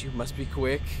succeed. You must be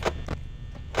quick.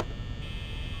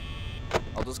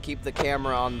 I'll just keep the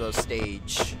camera on the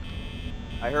stage.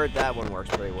 I heard that one works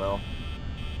pretty well.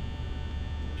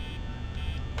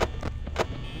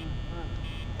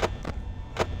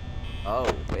 Oh,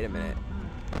 wait a minute.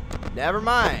 Never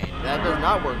mind. That does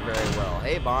not work very well.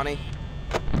 Hey, Bonnie.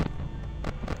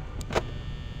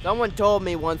 Someone told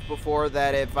me once before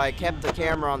that if I kept the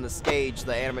camera on the stage,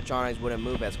 the animatronics wouldn't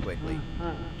move as quickly.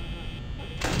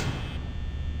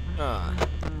 Huh.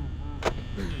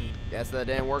 Guess that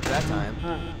didn't work that time.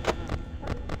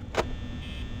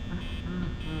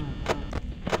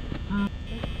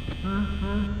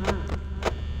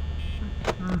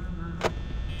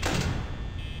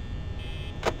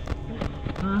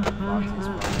 Foxy's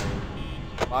fine.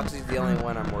 Foxy's the only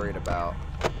one I'm worried about.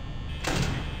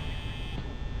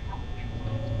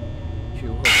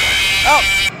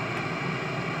 Oh!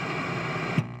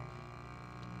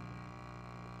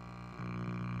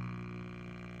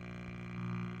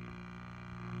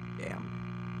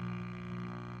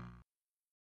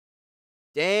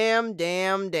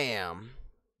 Damn.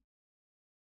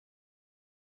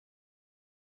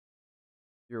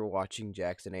 You were watching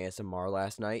Jackson ASMR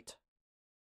last night?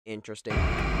 Interesting.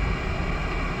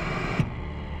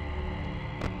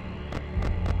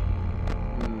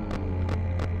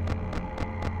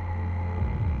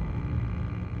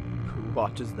 Who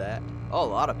watches that? Oh, a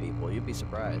lot of people. You'd be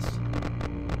surprised.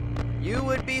 You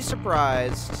would be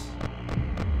surprised.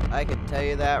 I can tell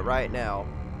you that right now.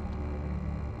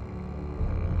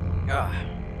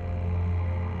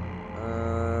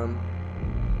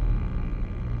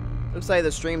 Looks like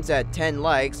the stream's at 10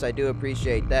 likes. I do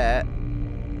appreciate that.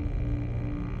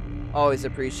 Always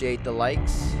appreciate the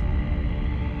likes.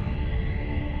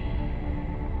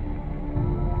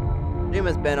 Stream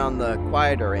has been on the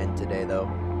quieter end today, though.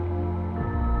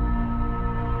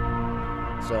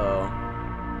 So,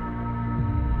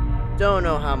 don't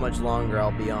know how much longer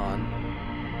I'll be on.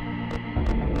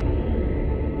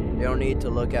 You don't need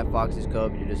to look at Foxy's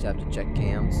code, you just have to check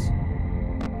cams.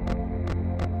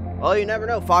 Well, you never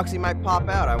know. Foxy might pop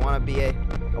out. I want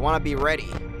to be ready.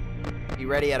 Be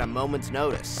ready at a moment's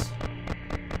notice.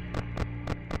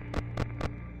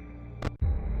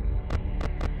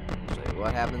 Actually,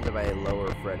 what happens if I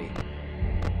lower Freddy?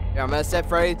 Yeah, I'm gonna set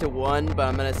Freddy to 1, but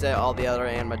I'm gonna set all the other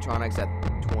animatronics at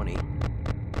 20.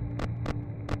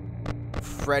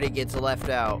 Freddy gets left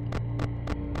out.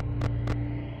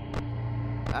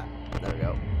 Ah, there we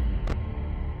go.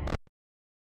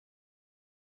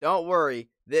 Don't worry.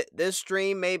 This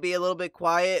stream may be a little bit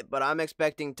quiet, but I'm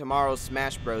expecting tomorrow's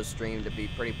Smash Bros. Stream to be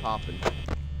pretty poppin'.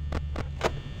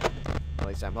 At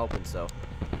least I'm hoping so.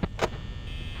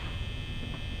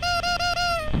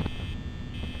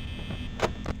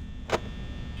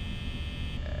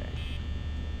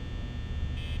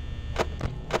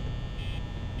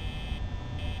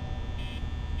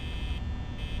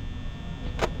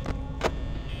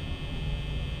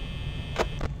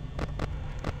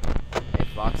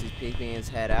 Foxy's peeking his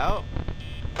head out.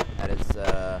 That is,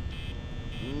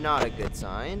 not a good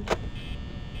sign.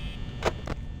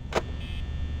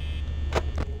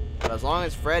 But as long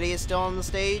as Freddy is still on the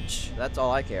stage, that's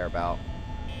all I care about.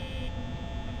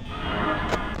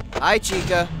 Hi,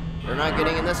 Chica. You're not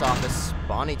getting in this office.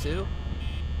 Bonnie, too?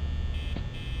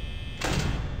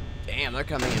 Damn, they're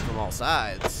coming in from all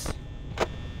sides.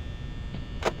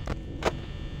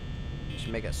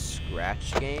 Should make a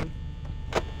scratch game?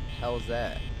 What the hell's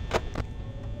that?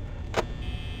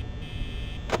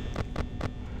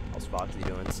 How's Foxy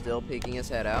doing? Still peeking his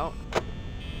head out?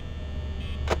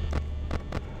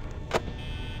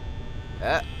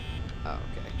 Oh,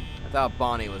 okay. I thought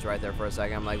Bonnie was right there for a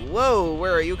second. I'm like, whoa,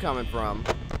 where are you coming from?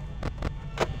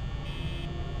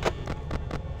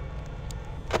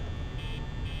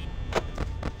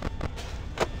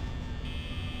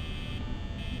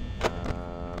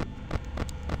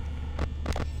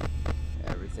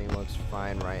 Everything looks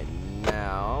fine right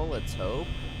now. Let's hope.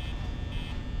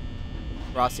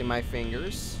 Crossing my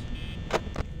fingers.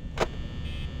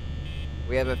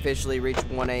 We have officially reached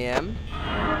 1 a.m.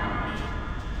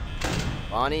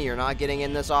 Bonnie, you're not getting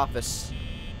in this office.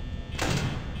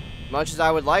 As much as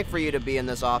I would like for you to be in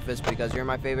this office because you're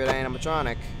my favorite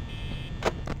animatronic,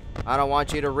 I don't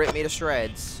want you to rip me to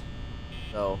shreds.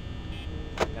 So,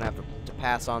 I'm gonna have to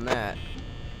pass on that.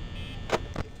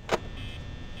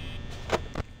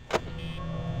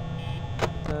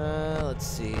 Let's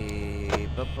see.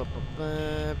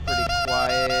 Pretty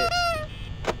quiet.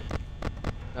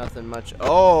 Nothing much.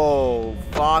 Oh,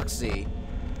 Foxy.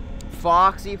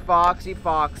 Foxy, Foxy,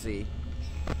 Foxy.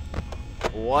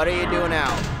 What are you doing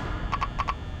out?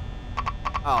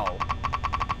 Oh.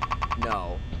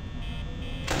 No.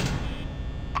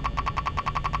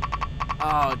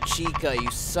 Oh, Chica, you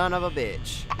son of a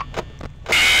bitch.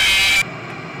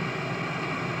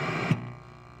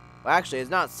 Well, actually, it's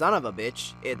not son of a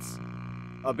bitch. It's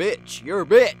a bitch. You're a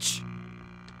bitch.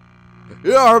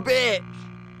 You're a bitch.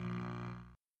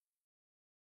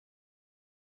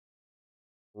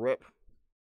 Rip.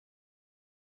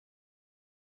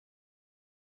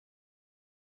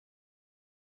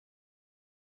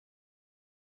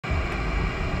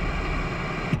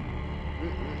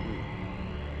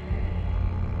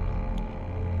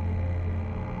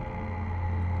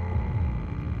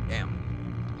 Damn.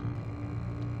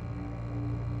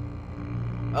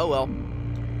 Oh well.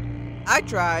 I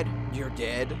tried. You're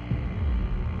dead.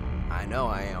 I know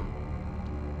I am.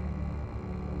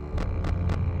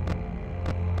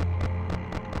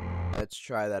 Let's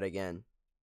try that again.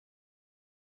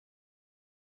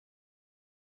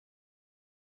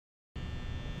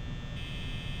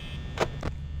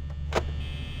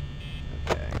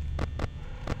 Okay.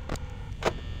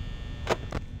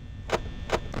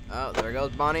 Oh, there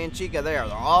goes Bonnie and Chica there.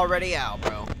 They're already out,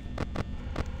 bro.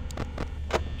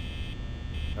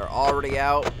 They're already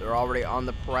out. They're already on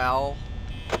the prowl.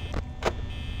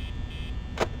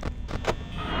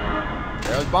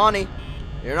 There's Bonnie.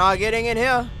 You're not getting in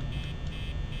here.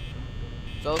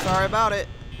 So sorry about it.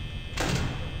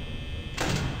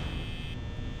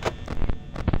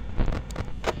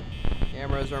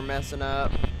 Cameras are messing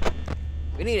up.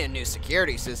 We need a new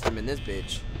security system in this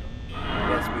bitch.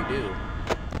 Yes, we do.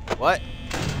 What?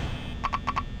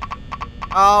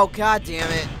 Oh, god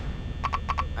damn it.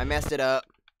 I messed it up.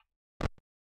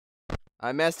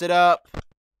 I messed it up.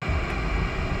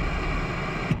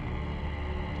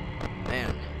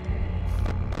 Man.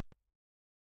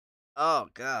 Oh,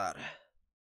 god.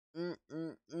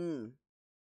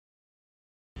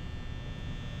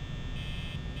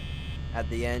 At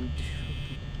the end,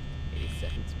 80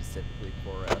 seconds specifically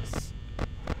for us.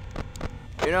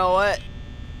 You know what?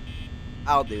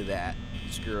 I'll do that.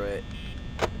 Screw it.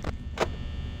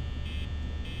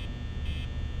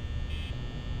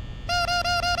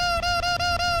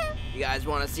 You guys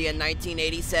want to see a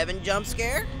 1987 jump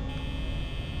scare?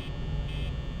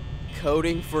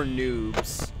 Coding for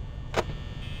noobs.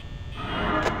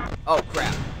 Oh,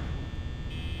 crap.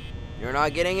 You're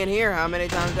not getting in here. How many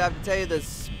times do I have to tell you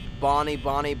this, Bonnie,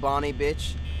 Bonnie, Bonnie,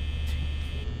 bitch?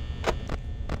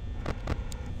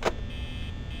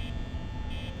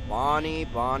 Bonnie,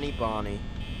 Bonnie, Bonnie.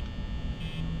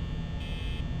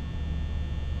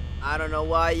 I don't know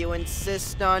why you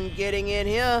insist on getting in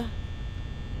here.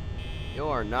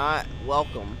 You're not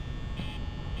welcome.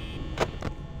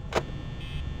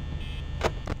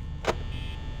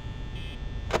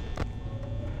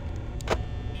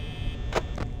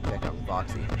 Check out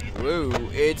Foxy. Woo,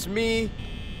 it's me.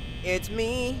 It's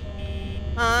me.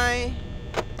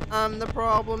 I'm the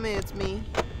problem, it's me.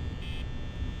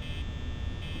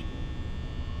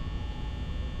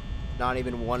 Not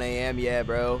even 1 a.m. yet,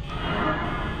 bro.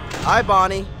 Hi,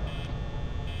 Bonnie.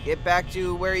 Get back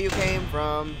to where you came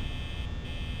from.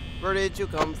 Where did you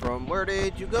come from? Where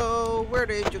did you go? Where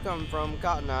did you come from,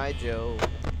 Cotton Eye Joe?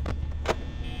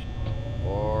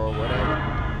 Or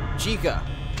whatever. Chica!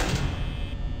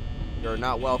 You're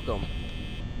not welcome.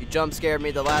 You jump scared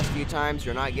me the last few times,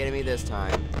 you're not getting me this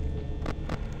time.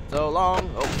 So long.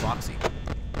 Oh, Foxy.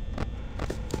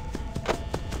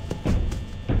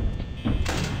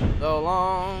 So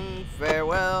long,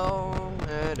 farewell.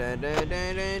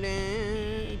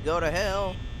 Go to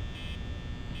hell.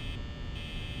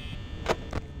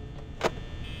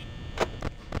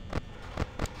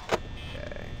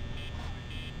 Okay.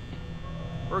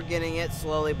 We're getting it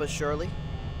slowly but surely.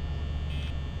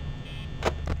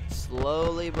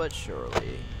 Slowly but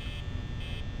surely.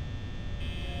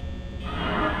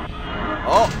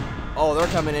 Oh! Oh, they're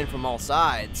coming in from all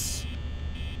sides.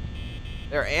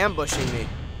 They're ambushing me.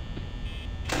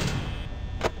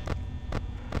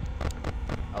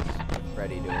 How's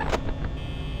Freddy doing?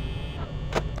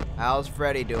 How's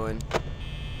Freddy doing?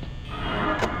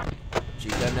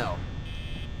 Chica, no.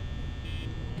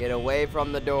 Get away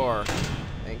from the door.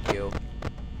 Thank you.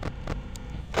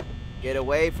 Get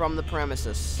away from the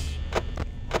premises.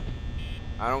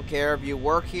 I don't care if you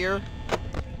work here.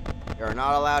 You're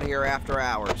not allowed here after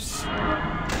hours.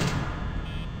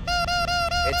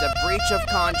 It's a breach of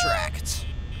contract.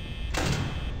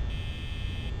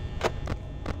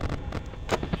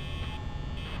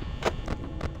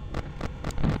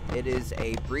 It is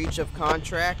a breach of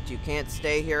contract. You can't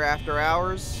stay here after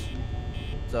hours.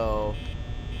 So,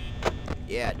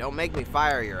 yeah, don't make me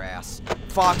fire your ass.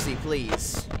 Foxy,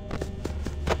 please.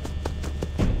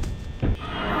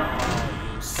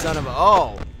 Oh, you son of a...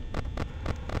 Oh!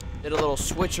 Did a little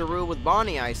switcheroo with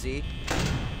Bonnie, I see.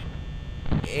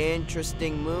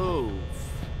 Interesting move.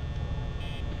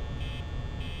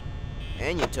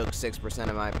 And you took 6%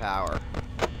 of my power.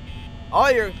 Oh,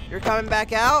 you're coming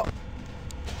back out?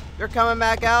 You're coming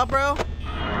back out, bro?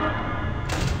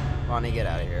 Bonnie, get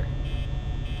out of here.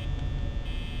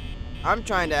 I'm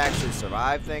trying to actually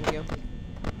survive, thank you.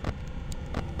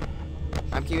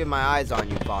 I'm keeping my eyes on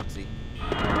you, Foxy.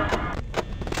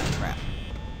 Crap.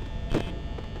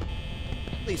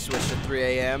 Please switch to 3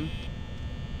 a.m.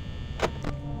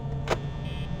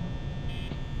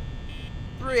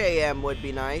 3 a.m. would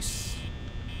be nice.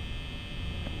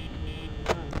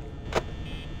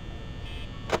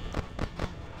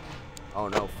 Oh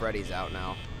no, Freddy's out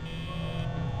now.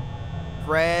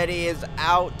 Freddy is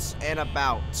out and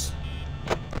about.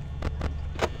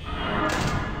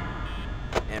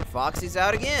 And Foxy's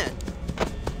out again.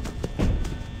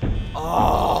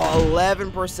 Oh,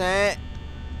 11%.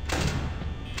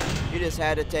 You just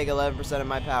had to take 11% of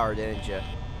my power, didn't you?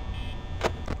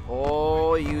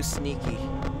 Oh, you sneaky.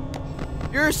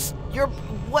 You're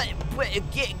what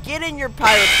get in your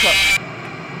pirate's cup.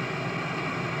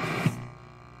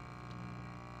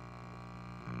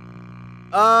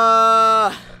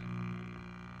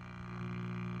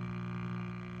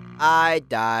 I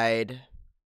died.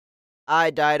 I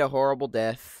died a horrible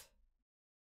death.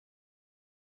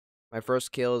 My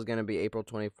first kill is gonna be April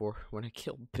 24 when I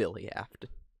kill Billy Afton.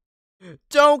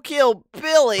 Don't kill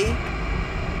Billy!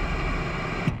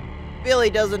 Billy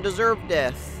doesn't deserve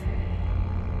death.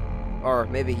 Or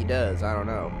maybe he does, I don't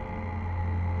know.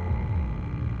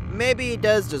 Maybe he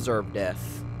does deserve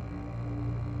death.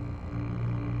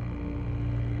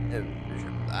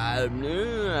 I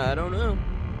don't know.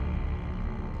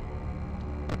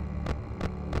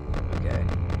 Okay.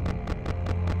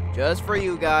 Just for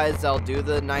you guys, I'll do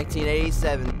the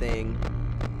 1987 thing.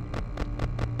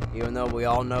 Even though we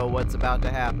all know what's about to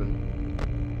happen.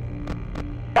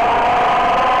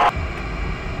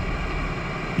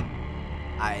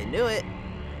 I knew it.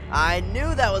 I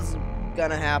knew that was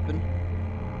gonna happen.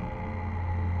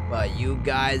 But you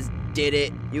guys did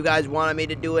it. You guys wanted me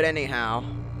to do it anyhow.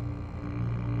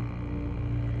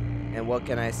 And what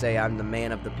can I say? I'm the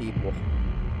man of the people.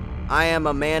 I am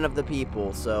a man of the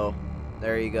people, so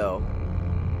there you go.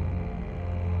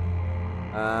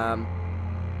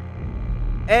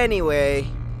 Anyway,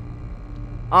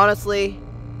 honestly,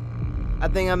 I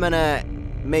think I'm gonna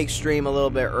make stream a little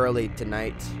bit early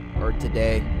tonight or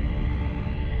today.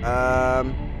 Let's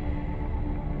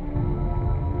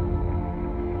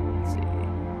see.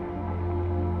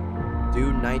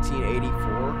 Do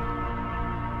 1984.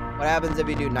 What happens if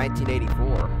you do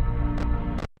 1984?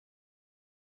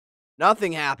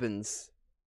 Nothing happens.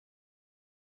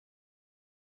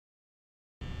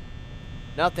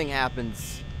 Nothing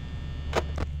happens.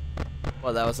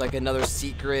 Well, that was like another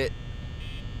secret.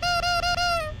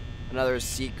 Another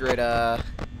secret, a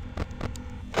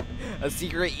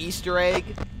secret Easter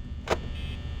egg.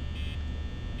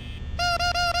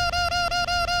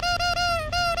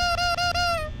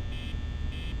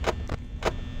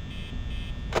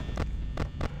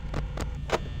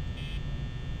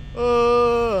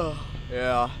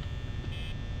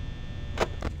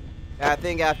 I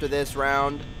think after this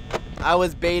round, I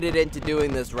was baited into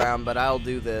doing this round, but I'll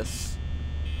do this.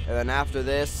 And then after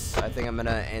this, I think I'm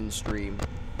gonna end stream.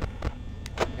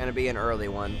 Gonna be an early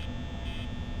one.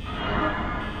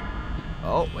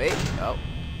 Oh, wait. Oh.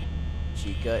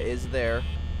 Chica is there.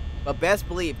 But best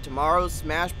believe, tomorrow's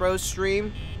Smash Bros.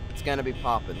 Stream, it's gonna be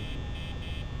poppin'.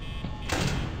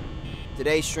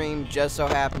 Today's stream just so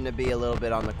happened to be a little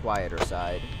bit on the quieter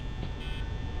side.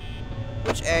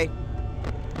 Which, hey,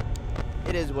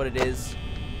 it is what it is.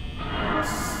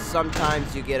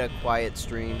 Sometimes you get a quiet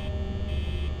stream.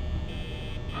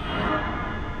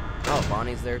 Oh,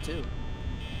 Bonnie's there too.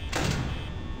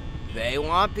 They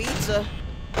want pizza.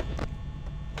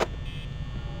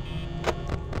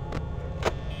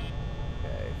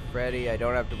 Okay, Freddy, I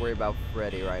don't have to worry about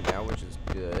Freddy right now, which is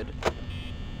good.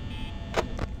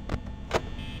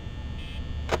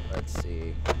 Let's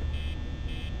see.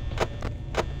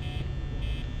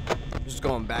 I'm just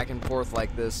going back and forth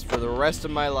like this for the rest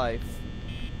of my life.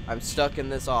 I'm stuck in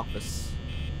this office.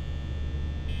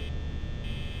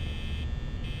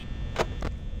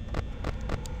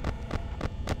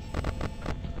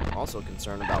 Also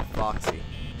concerned about Foxy.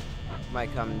 He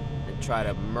might come and try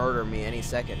to murder me any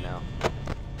second now.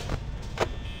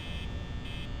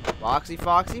 Foxy,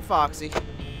 Foxy, Foxy.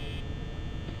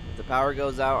 If the power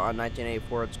goes out on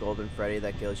 1984, it's Golden Freddy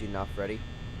that kills you, not Freddy.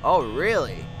 Oh,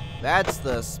 really? That's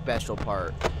the special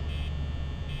part.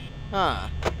 Huh.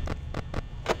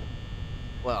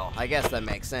 Well, I guess that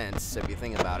makes sense if you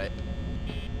think about it.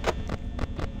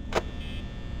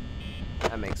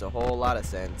 That makes a whole lot of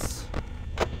sense.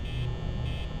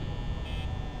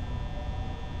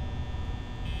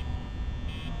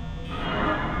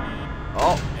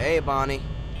 Oh, hey, Bonnie.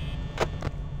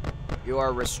 You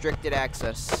are restricted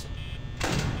access.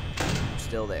 You're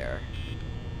still there.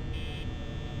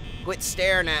 Quit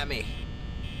staring at me.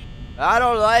 I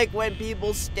don't like when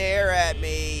people stare at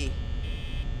me.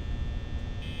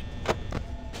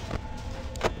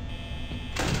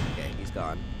 Okay, he's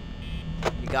gone.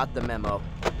 He got the memo.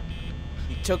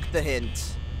 He took the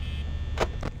hint.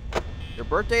 Your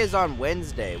birthday is on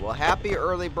Wednesday. Well, happy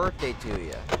early birthday to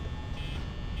you.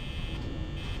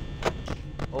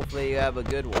 Hopefully you have a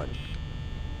good one.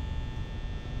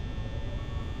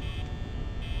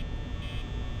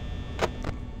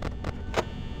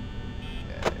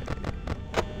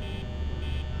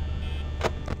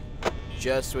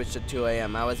 Just switched to 2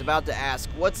 a.m. I was about to ask,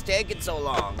 what's taking so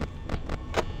long?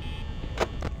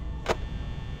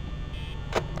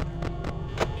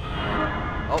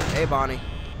 Oh, hey, Bonnie.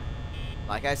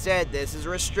 Like I said, this is a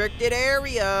restricted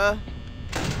area.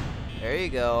 There you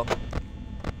go.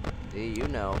 See, you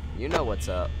know what's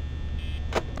up.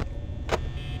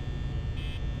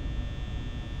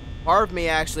 Part of me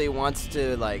actually wants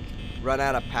to, like, run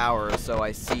out of power so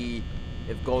I see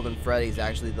if Golden Freddy's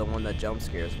actually the one that jump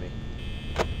scares me.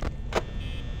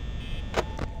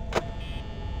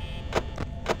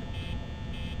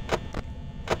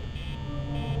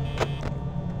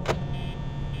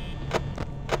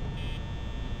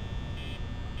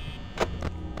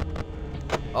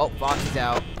 Oh, Foxy's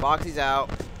out. Foxy's out.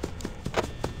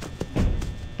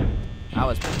 I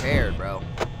was prepared, bro.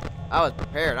 I was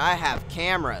prepared. I have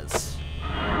cameras.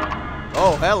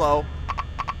 Oh, hello.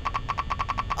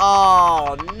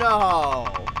 Oh, no.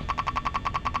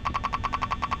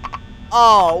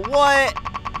 Oh, what?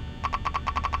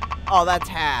 Oh, that's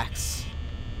hacks.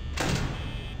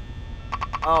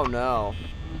 Oh, no.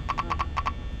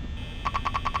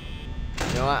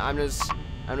 You know what? I'm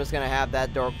just gonna have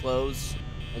that door close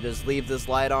and just leave this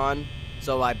light on.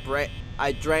 So I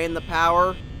drain the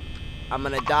power. I'm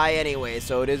gonna die anyway,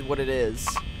 so it is what it is.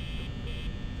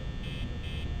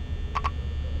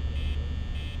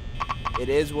 It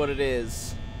is what it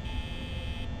is.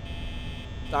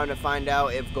 Time to find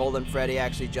out if Golden Freddy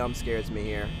actually jump scares me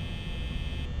here.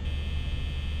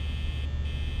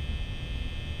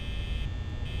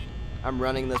 I'm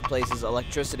running this place's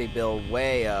electricity bill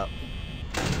way up.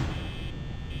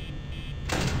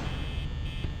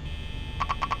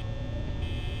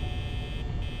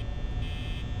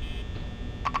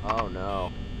 Oh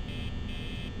no.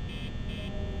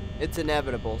 It's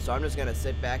inevitable, so I'm just gonna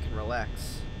sit back and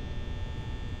relax.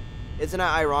 Isn't it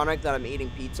ironic that I'm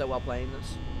eating pizza while playing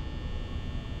this?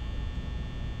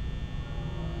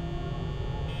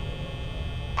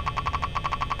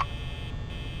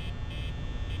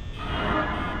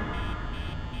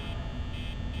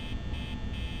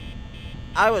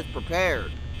 I was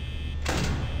prepared.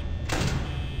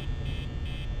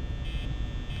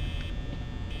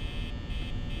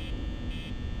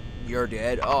 You're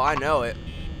dead. Oh, I know it.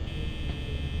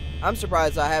 I'm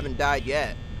surprised I haven't died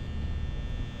yet.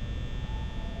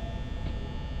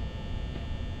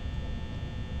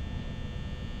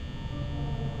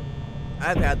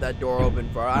 I've had that door open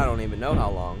for I don't even know how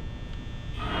long.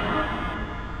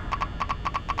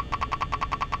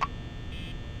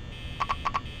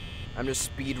 I'm just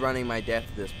speed running my death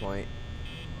at this point.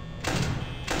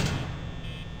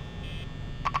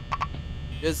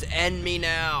 Just end me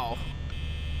now.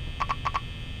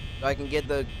 So I can get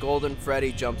the Golden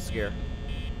Freddy jump scare.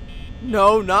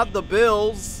 No, not the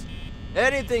bills.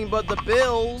 Anything but the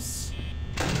bills.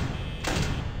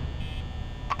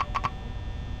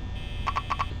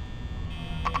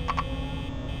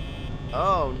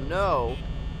 Oh no.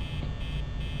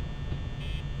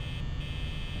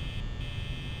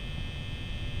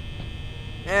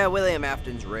 William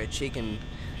Afton's rich. He can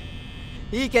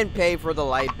pay for the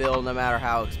light bill no matter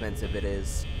how expensive it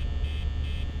is.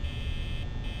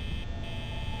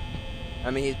 I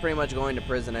mean, he's pretty much going to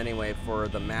prison anyway for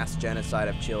the mass genocide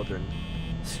of children.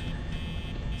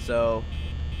 So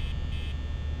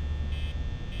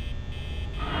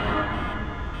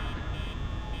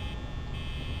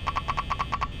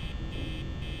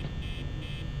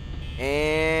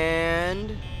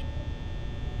and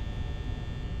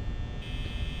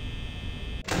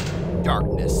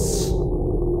darkness.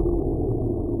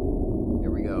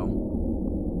 Here we go.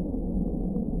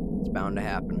 It's bound to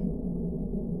happen.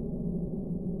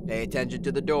 Pay attention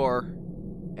to the door.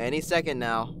 Any second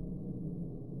now.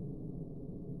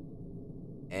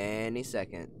 Any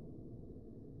second.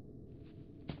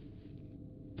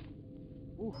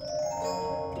 Ooh.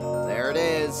 There it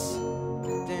is.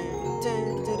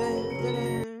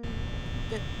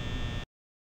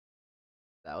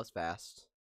 That was fast.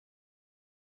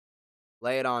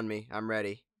 Lay it on me. I'm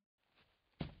ready.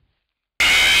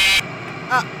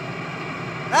 Ah!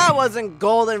 That wasn't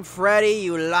Golden Freddy,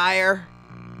 you liar.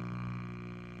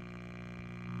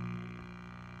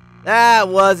 That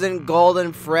wasn't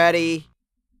Golden Freddy.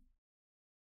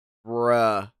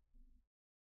 Bruh.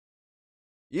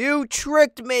 You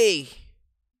tricked me.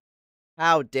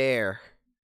 How dare.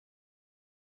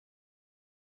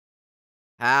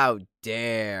 How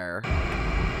dare.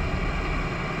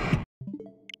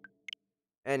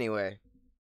 Anyway.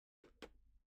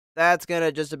 That's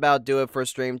gonna just about do it for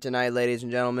stream tonight, ladies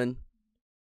and gentlemen.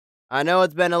 I know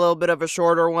it's been a little bit of a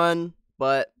shorter one,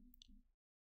 but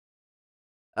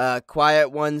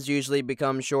quiet ones usually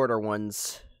become shorter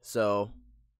ones, so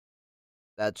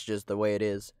that's just the way it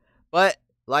is. But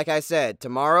like I said,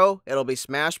 tomorrow it'll be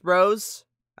Smash Bros.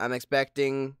 I'm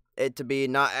expecting it to be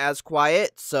not as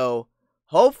quiet, so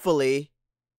hopefully,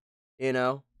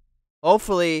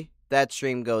 hopefully that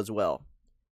stream goes well.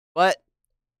 But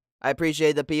I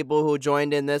appreciate the people who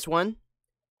joined in this one.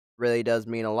 Really does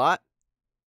mean a lot.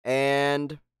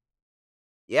 And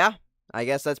yeah, I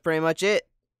guess that's pretty much it.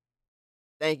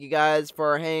 Thank you guys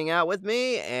for hanging out with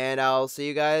me, and I'll see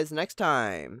you guys next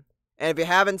time. And if you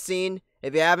haven't seen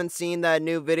that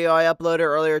new video I uploaded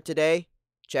earlier today,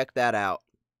 check that out.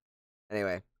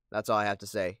 Anyway, that's all I have to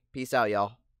say. Peace out,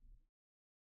 y'all.